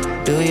you.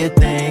 Do you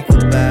think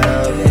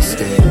about it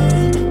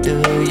still?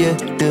 Do you,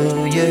 do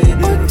you,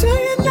 do? Or do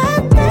you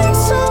not think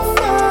so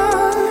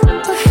far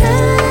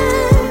ahead?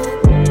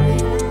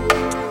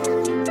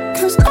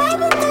 'Cause I've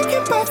been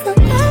thinking about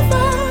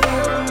forever.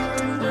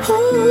 Ooh.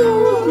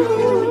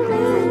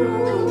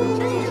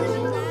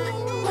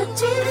 Or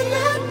do you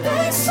not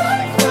think so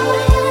far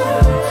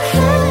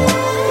ahead?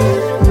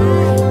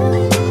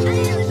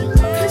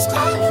 'Cause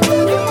I've been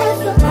thinking about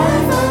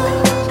forever.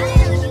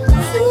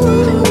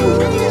 Ooh.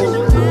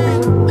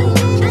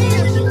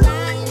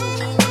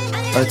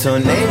 A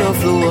tornado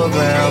flew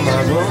around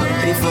my room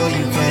before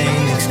you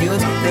came.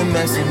 Excuse the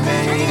mess it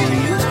made. It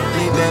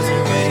usually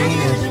doesn't rain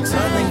in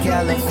Southern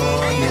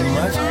California,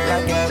 much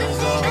like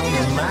Arizona.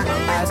 My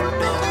eyes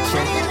don't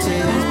check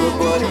tears, but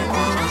boy, they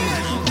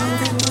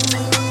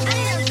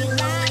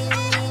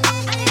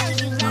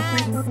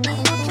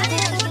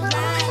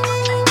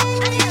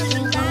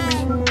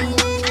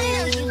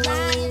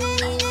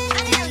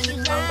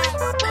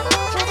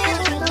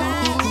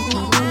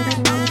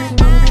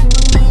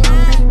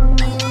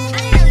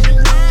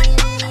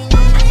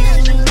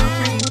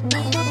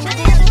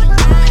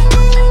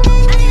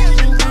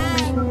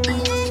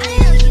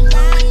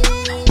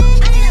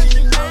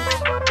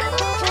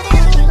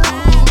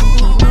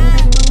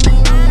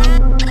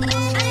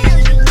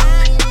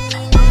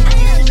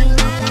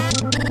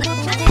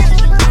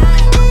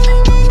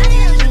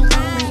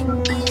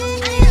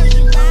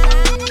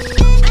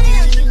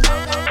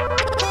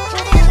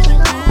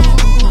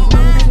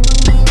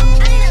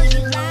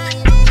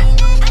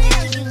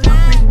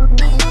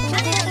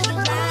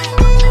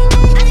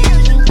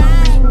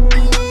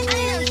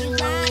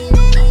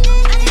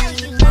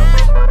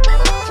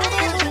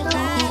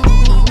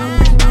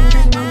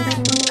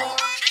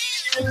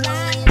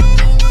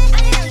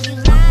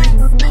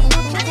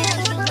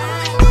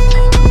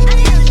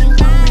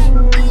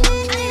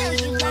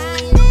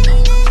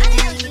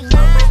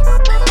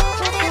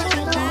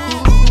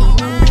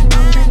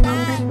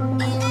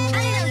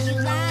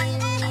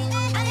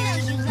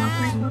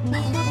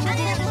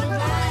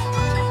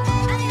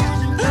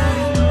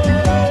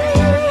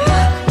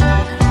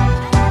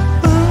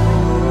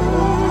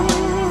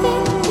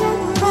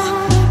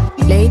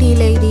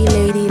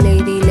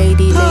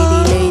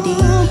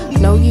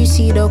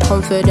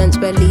confidence,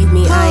 believe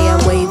me, I am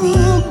wavy.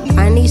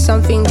 I need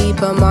something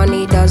deeper,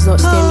 money does not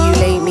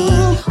stimulate me.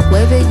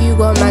 Whether you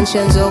got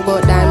mansions or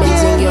got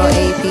diamonds in your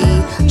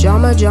AP.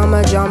 Drama,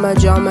 drama, drama,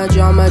 drama,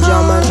 drama,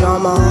 drama,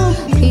 drama.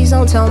 Please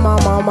don't tell my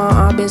mama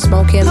I've been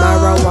smoking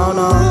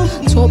marijuana.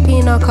 Tall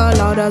pina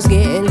coladas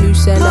getting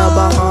loose in the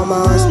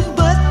Bahamas.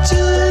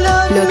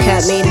 Look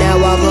at me now,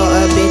 I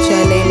got a bitch,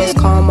 her name is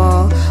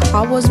Karma.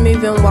 I was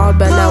moving wild,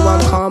 but now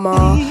I'm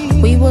calmer.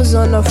 We was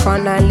on the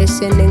front line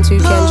listening to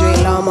Kendrick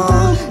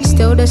Lamar.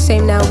 Still the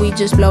same now, we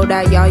just blow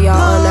that yaya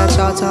on our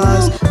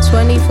charters.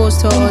 24s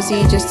to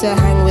Aussie just to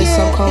hang with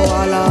some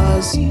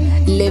koalas.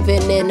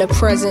 Living in the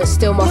present,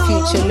 still my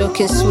future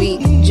looking sweet.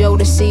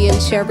 Jodeci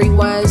and cherry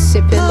wine,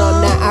 sipping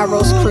on that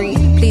Arrows Creek.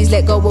 Please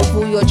let go of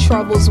all your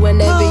troubles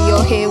whenever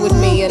you're here with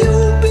me. And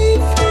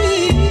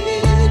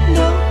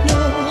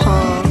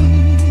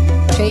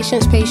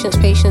patience, patience,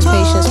 patience,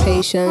 patience,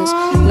 patience.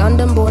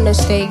 London born to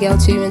stay girl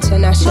to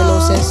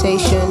international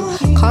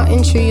sensation.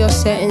 Cutting through your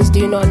settings,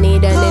 do not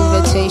need an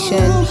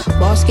invitation.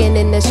 Basking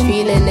in this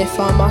feeling, if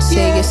I must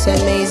say it's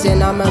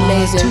amazing, I'm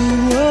amazing.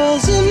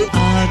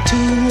 Our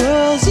two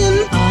worlds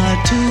and our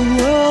two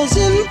worlds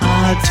and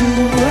our two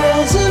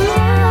worlds and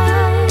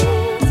our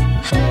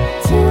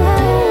two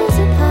worlds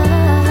and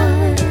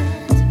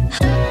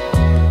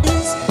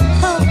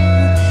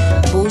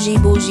bougie,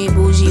 bougie,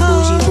 bougie,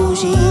 bougie,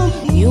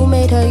 bougie. You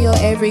made her your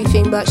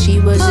everything, but she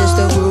was just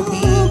a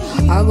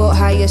groupie. I got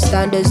higher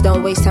standards,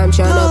 don't waste time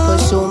trying to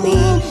pursue me.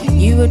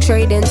 You would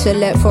trade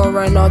intellect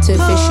for an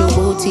artificial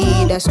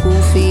booty. That's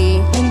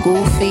goofy,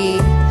 goofy,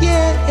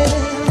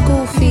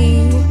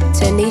 goofy.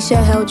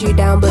 Tanisha held you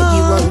down, but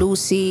you want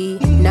Lucy.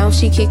 Now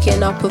she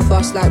kicking up a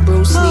fuss like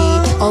Bruce Lee.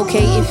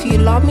 Okay, if you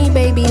love me,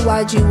 baby,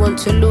 why'd you want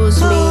to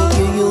lose me?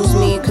 You use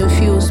me,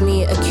 confuse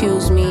me,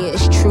 accuse me.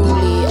 It's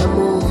truly a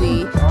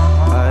movie.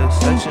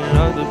 Section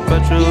of the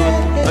petrol with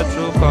the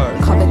petrol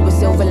card. Covered with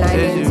silver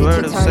linings. Easy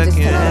word of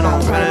second and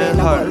I'm running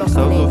hard.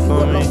 So good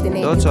for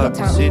me. Don't talk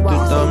to see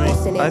through dummy.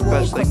 I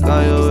pass like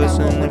iOS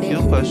and if you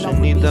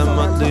question, need that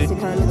monthly.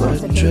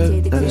 What a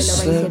trip, let it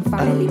slip,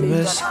 I don't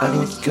miss. I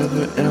go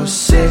together in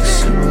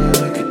 06. And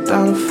we'll like it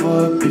down to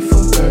 4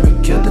 before Curry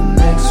killed the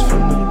Knicks.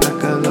 From the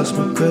back I lost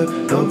my grip.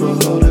 Double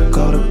holder,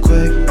 caught it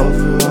quick.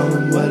 Overall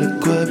I'm well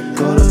equipped.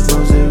 Got the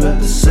phones, they read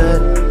the set.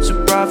 So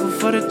bravo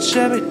for the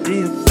cherry,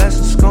 the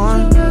best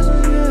scoring.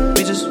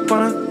 We just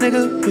want a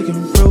nigga we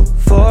can root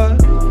for.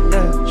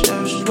 Yeah,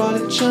 cherish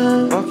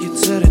Metropolitan. Walk you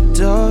to the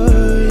door,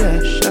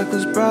 yeah.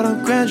 Shackles brought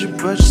on grandeur,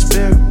 but your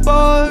spirit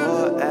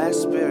bored. Ass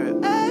spirit.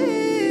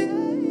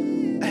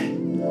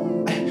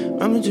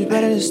 I'ma do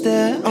better than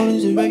stare.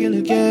 Only do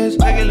regular gas.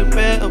 Regular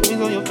bed,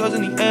 wings on your clothes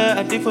in the air.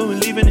 I think for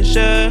relieving the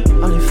share.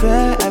 Only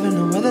fair, having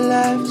no other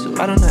life. So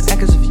I don't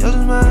act as if yours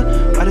is mine.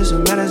 Why does it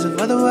matter as if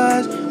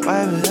otherwise?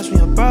 Why ever ask me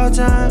on borrowed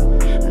time?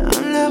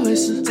 I'm not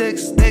wasting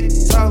text,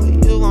 talk.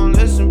 You gon'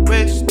 listen,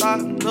 break,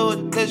 start, no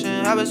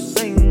addition. I was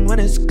singing when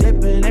it's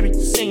clipping. Every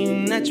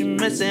scene that you're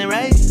missing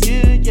right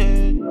here,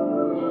 yeah.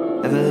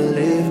 Never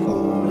leave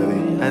home,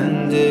 heavy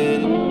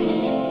handed.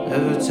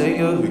 Never take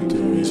your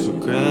victories for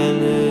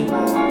granted.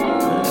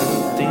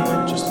 Everything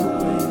went just the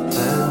way you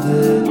planned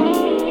it.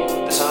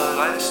 That's how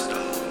life is.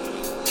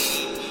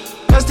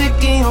 Just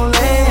stick in your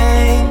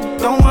lane.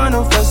 Don't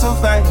wanna fuss or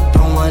fight.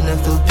 Don't wanna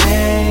feel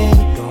pain.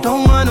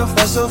 Don't wanna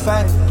fuss or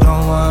fight.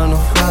 Don't wanna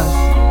fuss.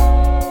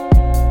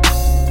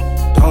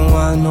 Don't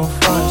want no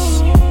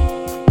fuss.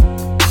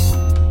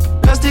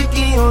 Just stick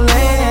in your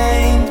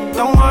lane.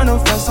 Don't wanna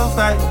fuss or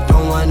fight.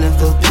 Don't wanna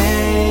feel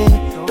pain.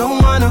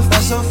 Don't wanna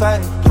fuss or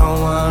fight.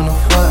 Don't want no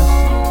fuss.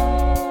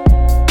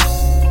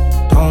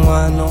 Don't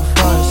want no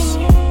fuss.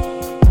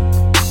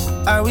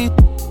 Are we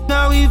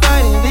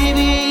fighting,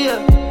 baby?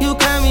 You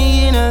got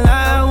me in a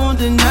lie, I won't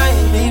deny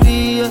it,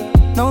 baby.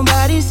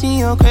 Nobody seen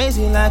you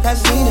crazy like I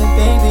seen it,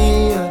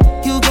 baby.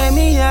 You gave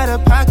me out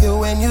of pocket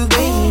when you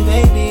gave me,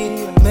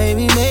 baby.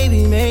 Maybe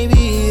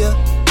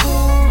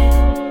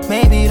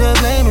the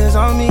blame is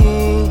on me.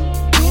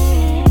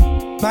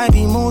 Might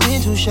be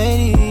moving too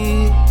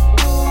shady.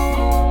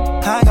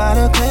 I got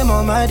a claim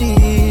on my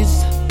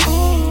deeds.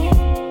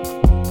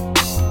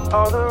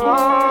 All the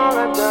wrong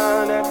I've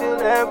done, I feel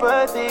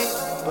empathy.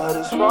 But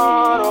it's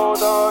wrong,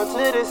 hold on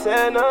to this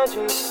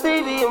energy.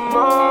 Baby, I'm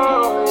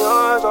all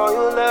yours, all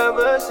you'll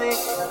ever see.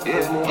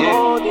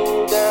 Holding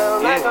you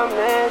down like I'm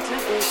meant to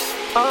be.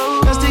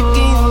 Just stick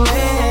in your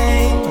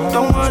lane.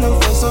 Don't wanna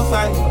fuss or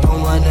fight.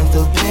 Don't wanna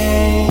feel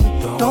pain.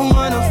 Don't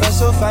wanna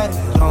fuss or fight.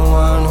 Don't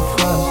want no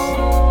fuss.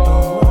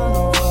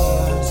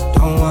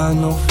 Don't want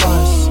no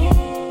fuss.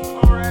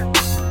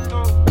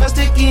 Just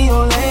stick in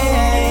your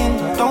lane.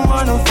 Don't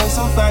wanna fuss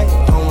or fight.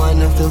 Don't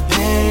wanna feel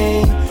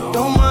pain.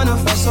 Don't wanna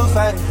fuss or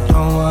fight.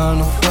 Don't want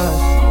no fuss.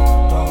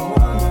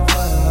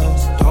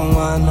 Don't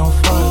want no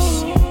fuss.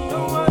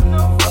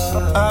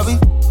 Are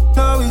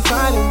we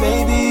fighting,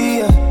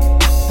 baby?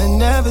 I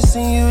never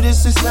seen you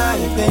this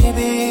excited,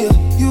 baby.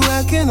 You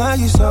acting like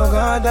you so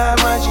goddamn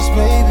righteous,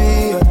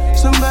 baby.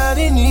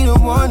 Somebody need a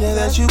warning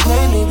that you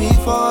played me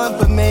before,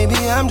 but maybe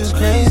I'm just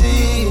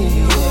crazy.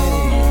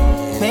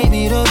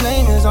 Maybe the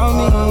blame is on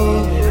me.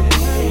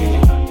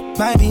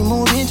 Might be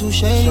moving too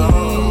shady. I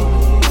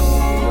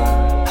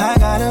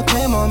got a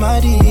claim on my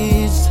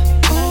deeds.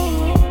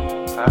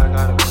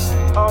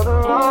 All the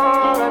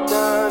wrong I've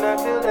done, I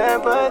feel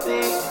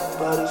empathy.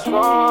 But it's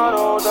wrong,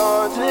 hold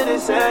on to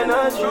this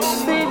energy.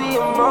 Baby,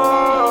 I'm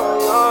all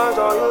yours,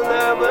 all you'll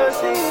ever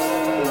see.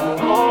 I'm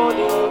holding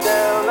you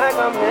down like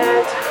I'm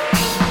meant to.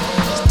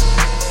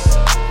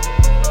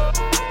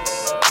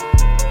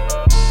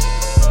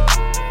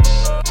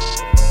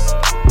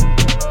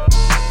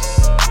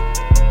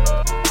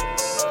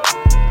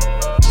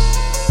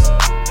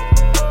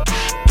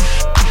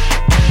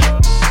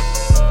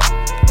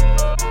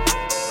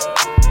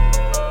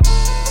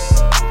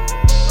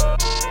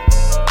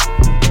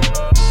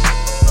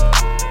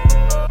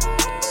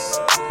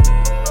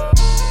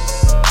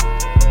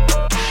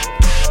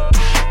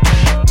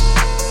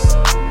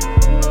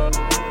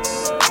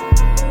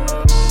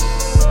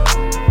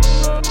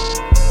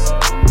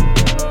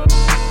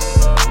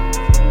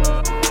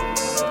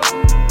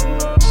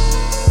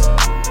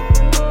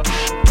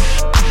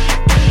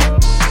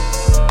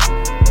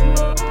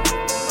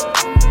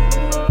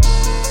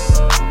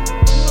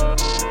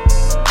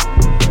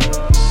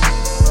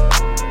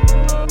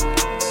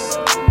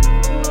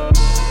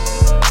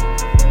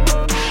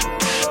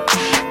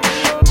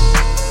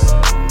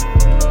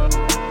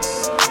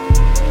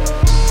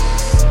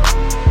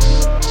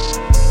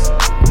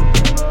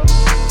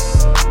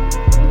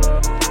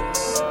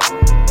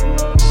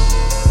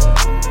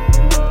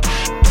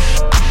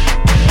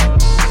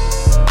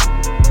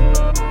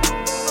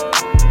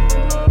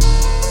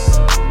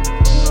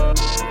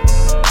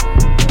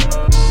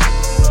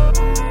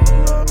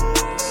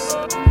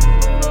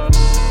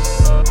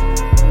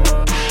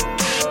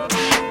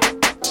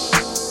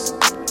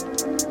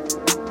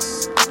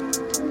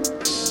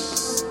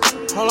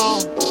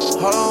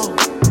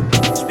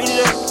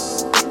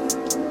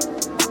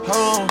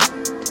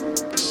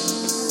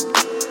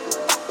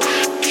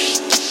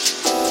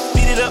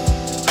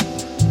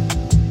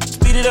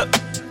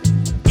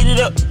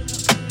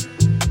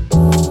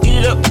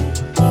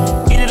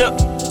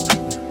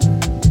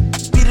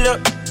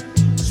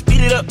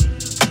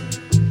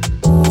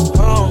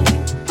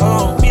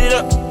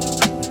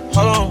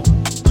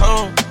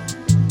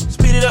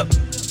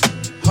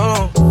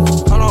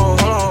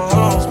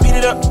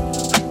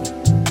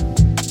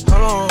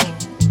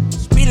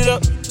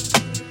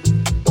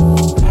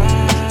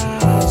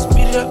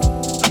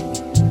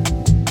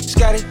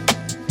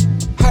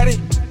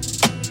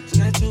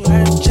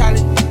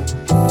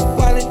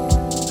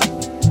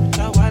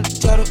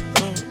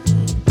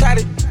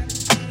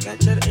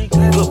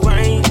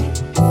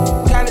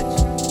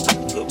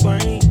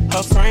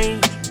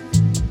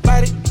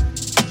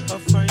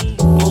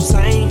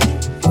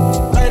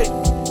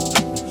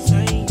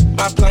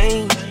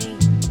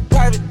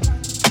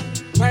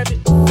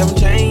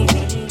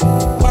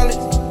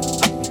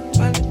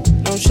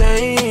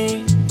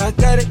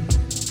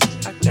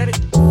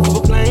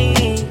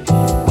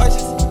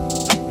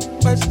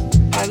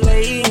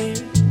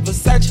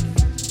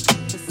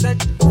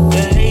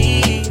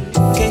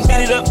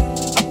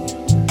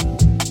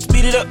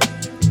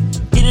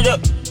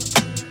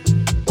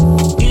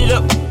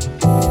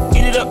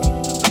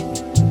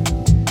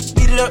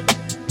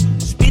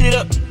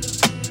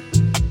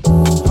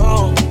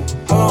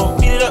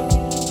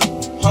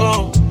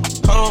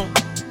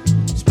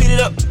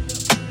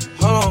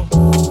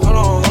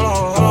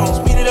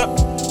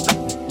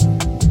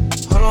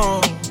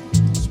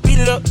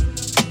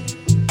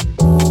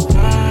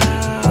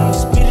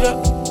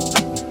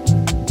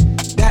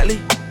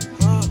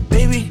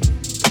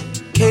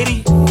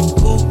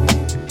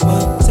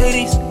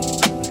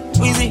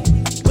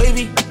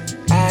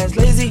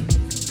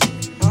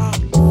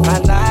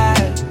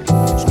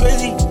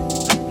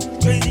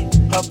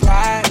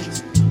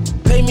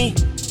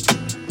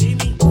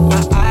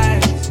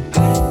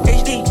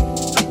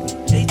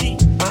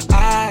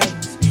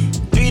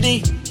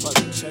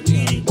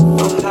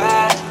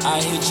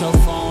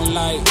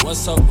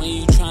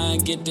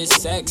 get this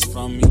sex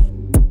from me.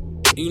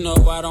 You know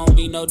I don't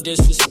mean no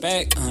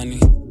disrespect,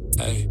 honey.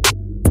 Hey,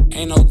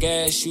 ain't no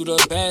gas, you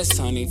the best,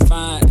 honey.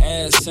 Fine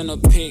ass in a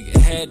pic,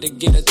 had to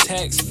get a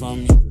text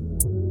from me.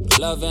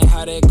 Loving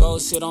how that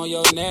gold sit on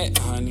your neck,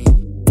 honey.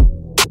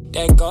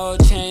 That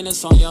gold chain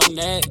is on your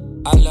neck.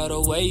 I love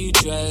the way you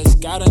dress.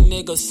 Got a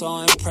nigga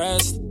so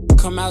impressed.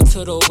 Come out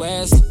to the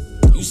west.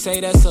 You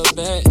say that's a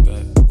bet.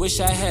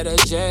 Wish I had a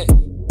jet.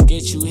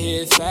 Get you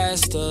here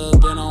faster.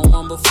 Been on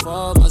one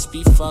before. Must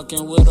be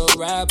fucking with a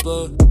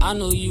rapper. I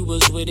knew you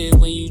was with it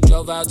when you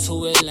drove out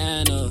to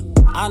Atlanta.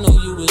 I knew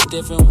you was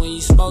different when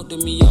you spoke to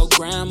me. Your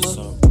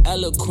grammar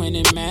eloquent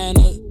in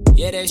manner.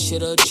 Yeah, that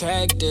shit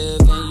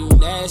attractive and you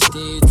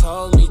nasty.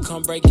 Told me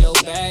come break your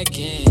back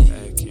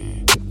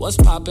in. What's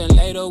poppin'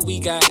 later? We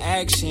got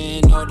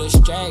action, no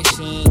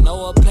distraction.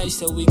 Know a place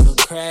that we could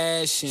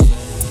crash in.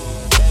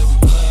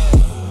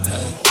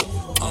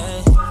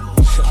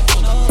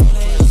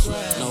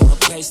 Know a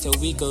place that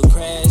we could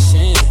crash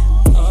in.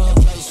 Know a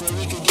place where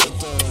we could get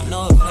there.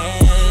 Know a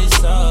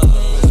place,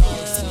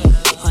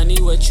 honey,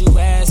 what you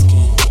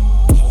asking?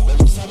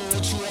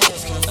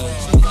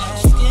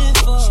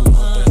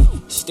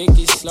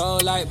 Sticky slow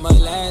like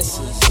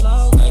molasses.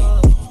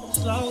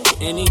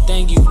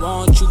 Anything you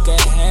want, you can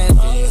have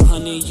it.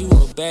 Honey, you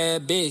a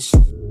bad bitch.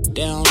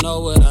 They don't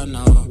know what I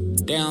know.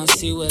 They don't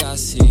see what I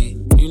see.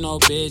 You know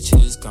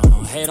bitches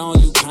gon' hate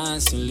on you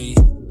constantly.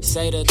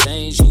 Say the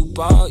things you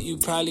bought, you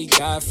probably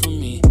got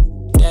from me.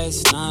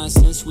 That's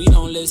nonsense, we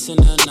don't listen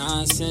to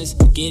nonsense.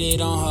 Get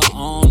it on her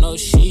own, no,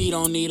 she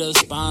don't need a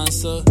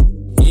sponsor.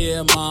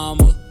 Yeah,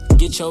 mama,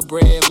 get your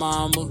bread,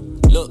 mama.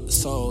 Look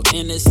so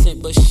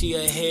innocent, but she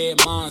a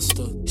head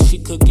monster. She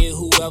could get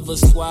whoever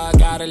swag,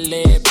 gotta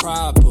lay it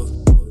proper.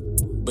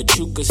 But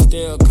you could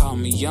still call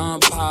me Young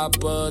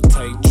Papa.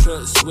 Take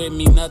trips with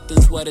me,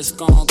 nothing's what it's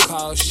gonna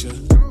cost you.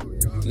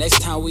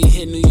 Next time we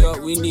hit New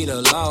York, we need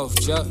a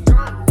loft, yeah.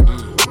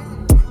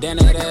 Then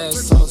that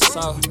ass so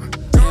soft.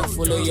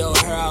 Handful of your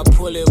hair, I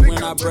pull it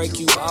when I break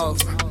you off.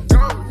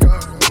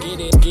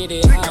 Get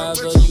it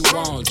however you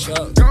want,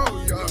 yeah.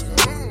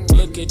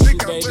 Look at you,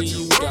 baby,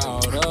 you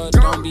daughter.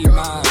 Don't be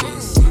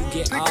modest, you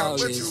get all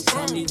this.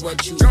 Tell me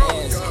what you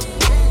asking.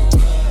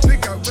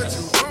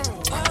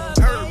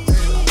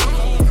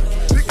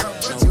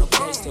 No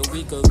place that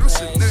we could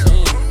crash in. No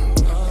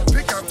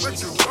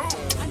place,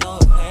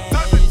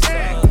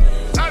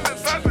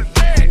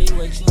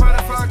 what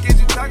the fuck is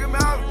you talking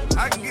about?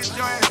 I can get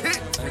your ass hit.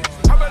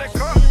 How about that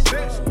car,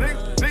 bitch?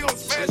 Nigga gon'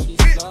 smash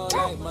bitch.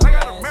 I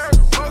got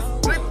American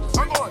muscle, nigga.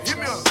 I'm gon' hit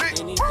me a lick.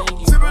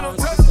 Sippin' on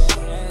touch,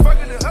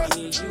 fucking the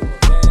hustle.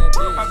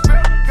 I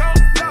felt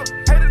gone south,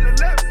 hated the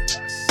left.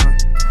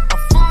 A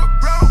full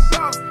brown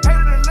blouse,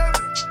 hated the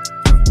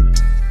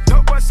 11.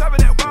 Dope boy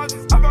shopping at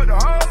Walgreens, I bought the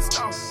whole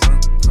store.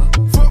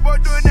 Football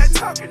doing that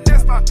talking,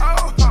 that's my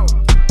old hoe.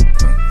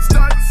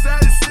 Starting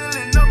side of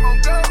ceiling,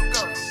 I'm gon'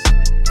 go.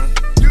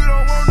 You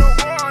don't want no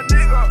war,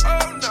 nigga,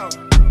 oh no.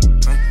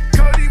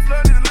 Cody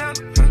flooded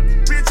Atlanta,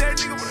 bitch ass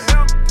nigga with a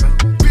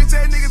hammer. Bitch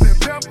ass niggas in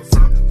peppers,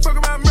 fuck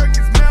around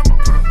Mercury's mammal.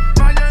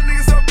 My young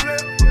niggas so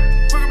pleb,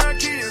 fuck around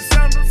Key and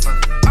Sandals. I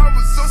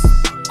was so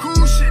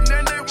cool shit,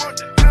 now they want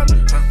the hammer.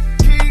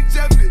 King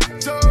Jeffy,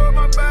 told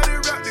my body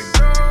wrapped in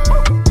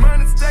gold.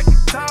 Money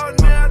stacking tall,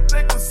 now I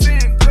think I'm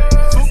seeing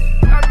gold.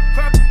 I been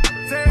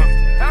poppin'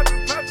 tags, I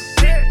been poppin'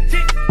 tags.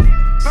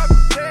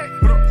 Poppin'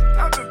 tags, I been poppin' tags. Poppin' tags, I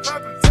been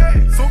poppin'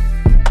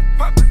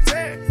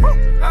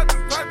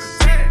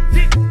 tags.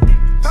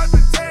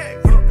 Poppin'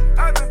 tags,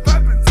 I been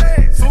poppin'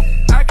 tags.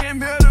 I came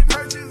here to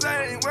purchase,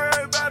 I ain't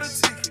worried about a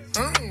ticket.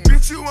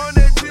 Bitch, you on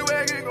that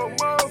G-Wagon, go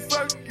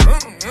motherfucker.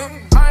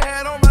 I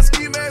had on my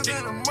ski mask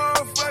in the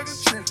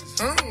motherfucking trenches.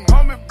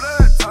 On me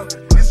blood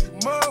talking, this you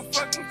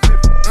motherfucking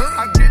clippin'. I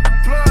get the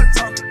blood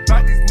talking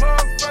about these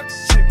motherfucking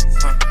chickens.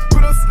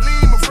 Put up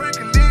Celine, my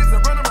freaking leaves,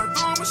 and run them right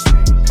through a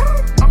machine.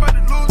 I'm about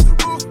to lose the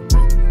roof,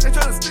 they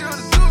tryna steal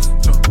the juice.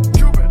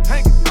 Cuban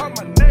hanging on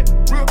my neck,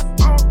 real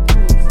on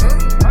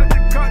cruise. I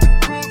just caught the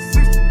cruise,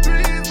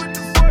 63s with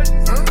the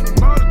 40s.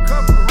 Bought a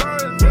couple of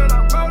runs, then I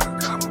bought a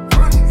couple of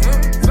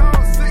punches.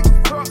 Zone 6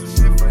 talk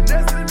shit,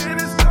 finessing in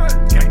his cut.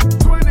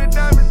 20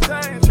 diamond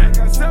chains,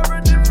 got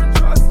 7 different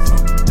choices.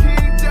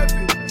 King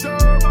Jeffy,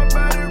 told my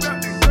body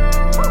wrapped in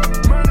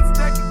gold. Money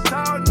stacking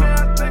tall, now I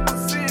think I'm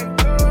seeing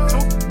gold.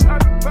 I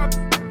been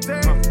poppin'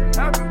 tags, I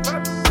been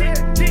poppin'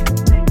 tags.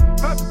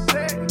 Poppin'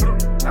 tags, I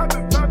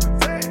been poppin'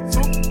 tags.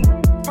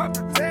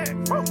 Poppin'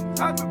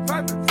 tags, I been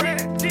poppin'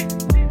 tags.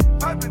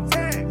 Poppin'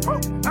 tags,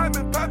 I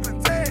been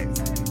poppin' tags.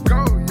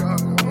 Go, y'all,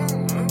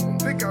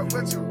 pick out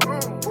what you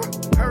want.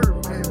 Heard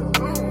me,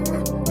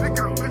 pick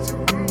out what you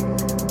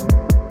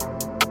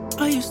want.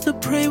 I used to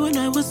pray when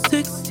I was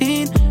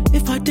 16.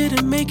 If I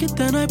didn't make it,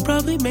 then I'd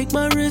probably make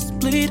my wrist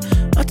bleed.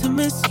 Not to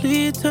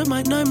mislead, turn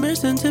my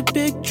nightmares into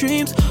big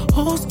dreams.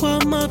 Whole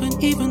squad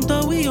mobbing, even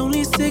though we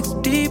only 6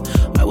 deep.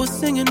 I was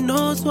singing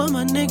notes while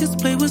my niggas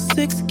play with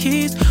 6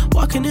 keys.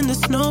 Walking in the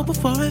snow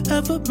before I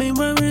ever made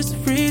my wrist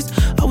freeze.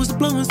 I was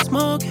blowing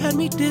smoke, had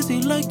me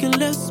dizzy like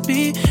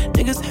Gillespie.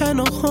 Niggas had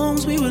no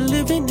homes, we were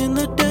living in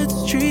the dead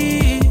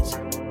streets.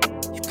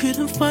 You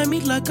couldn't find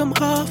me like I'm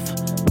half.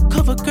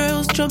 Cover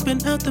girls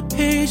jumping out the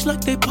page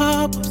like they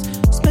pop-ups.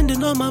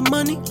 Spending all my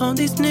money on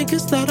these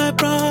niggas that I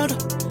brought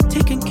up.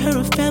 Taking care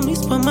of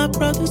families for my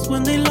brothers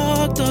when they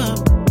locked up.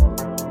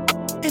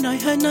 And I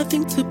had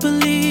nothing to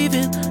believe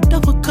in.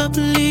 Double cup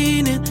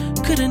leaning,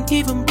 couldn't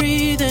even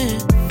breathe in.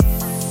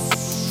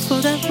 For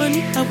that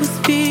money I was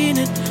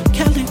feeding.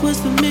 Cali was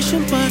the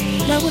mission, but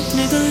now a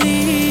nigga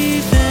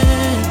leaving.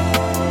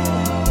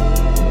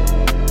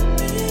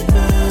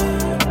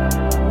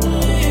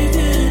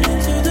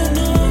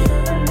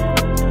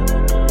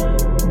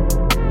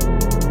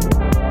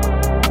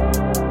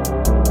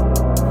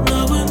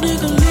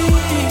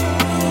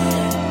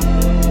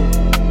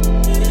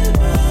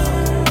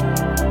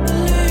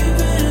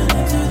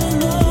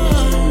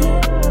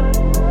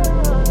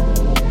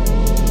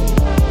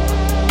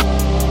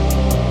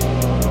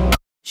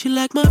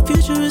 Like my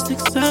futuristic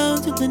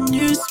sounds in the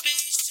new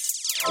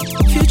space.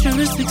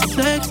 Futuristic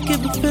sex,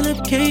 give a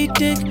Philip K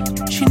dick.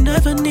 She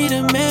never need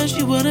a man,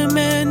 she what a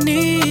man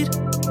need.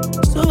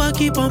 So I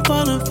keep on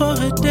falling for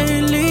her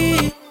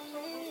daily.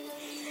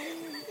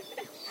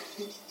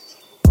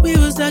 We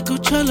was at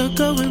Coachella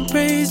going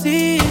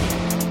crazy.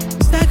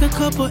 Stack a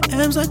couple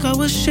M's like I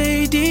was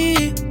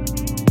shady.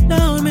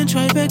 Now I'm in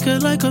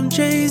Tribeca like I'm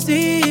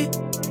Jay-Z.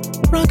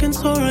 Rockin'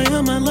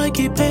 Sora, man, like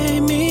he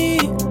pay me.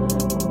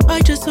 I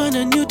just signed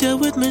a new deal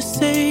with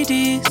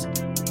Mercedes.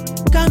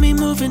 Got me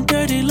moving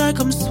dirty like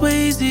I'm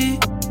Swayze.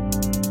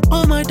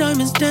 All my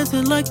diamonds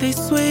dancing like they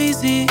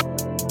Swayze.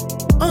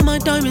 All my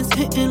diamonds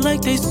hitting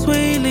like they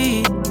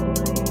Swaley.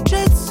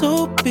 Jet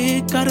so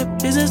big, got a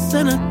business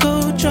and a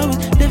coach. I was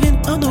living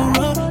on the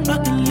road,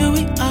 rocking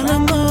Louis a la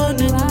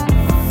mode.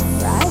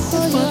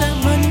 For that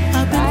money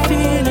I've been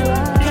feeling.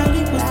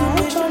 Cali was the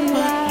mission,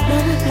 but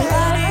now it's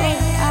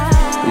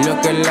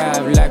Look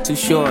alive, life too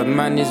short.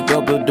 Mine is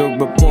bubble the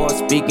report.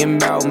 Speaking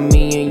about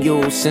me and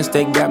you. Since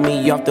they got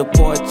me off the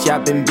porch,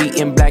 I've been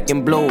beating black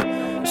and blue.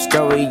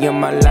 Story of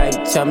my life,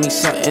 tell me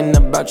something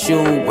about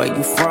you. Where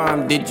you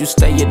from? Did you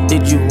stay or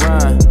did you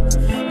run?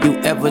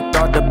 You ever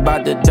thought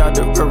about the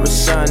daughter or a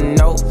son?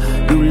 No.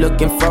 You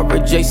looking for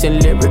a Jason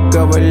Lyric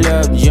or a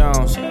Love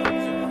Jones?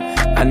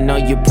 I know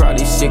you're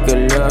probably sick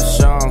of love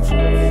songs,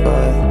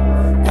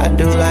 but I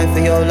do life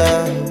for your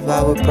love.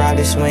 I would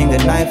probably swing a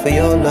knife for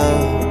your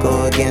love.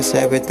 Go against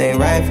everything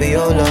right for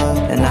your love.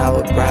 And I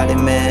would probably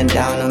man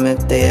down them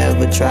if they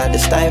ever tried to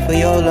stifle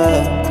your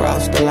love.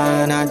 Cross the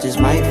line, I just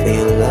might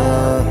feel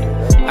love.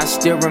 I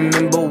still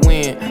remember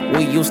when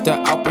we used to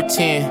all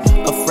pretend.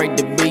 Afraid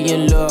to be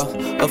in love,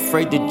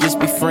 afraid to just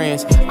be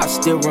friends. I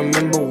still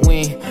remember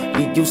when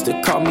you used to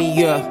call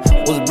me up.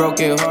 Was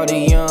broken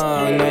hearted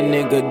young, that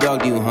nigga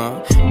dogged you,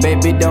 huh?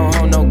 Baby, don't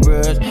hold no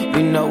grudge,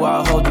 you know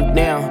I'll hold you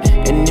down.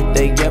 And if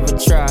they ever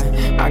try,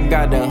 I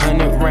got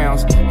 100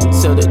 rounds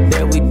until the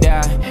day we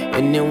die.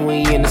 And then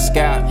we in the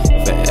sky,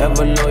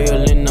 forever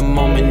loyal in the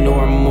moment,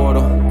 no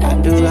immortal. I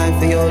do life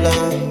for your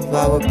love.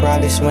 I would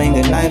probably swing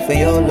a knife for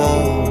your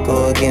love.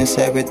 Go against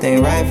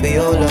everything right for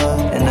your love.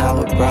 And I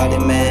would probably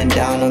man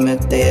down them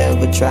if they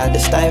ever tried to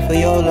stifle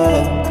your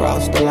love.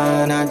 Cross the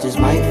line, I just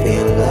might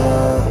feel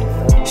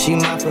love. She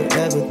my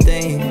forever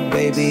thing,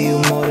 baby,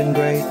 you more than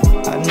great.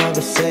 I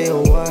never say a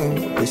word,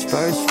 this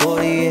first 4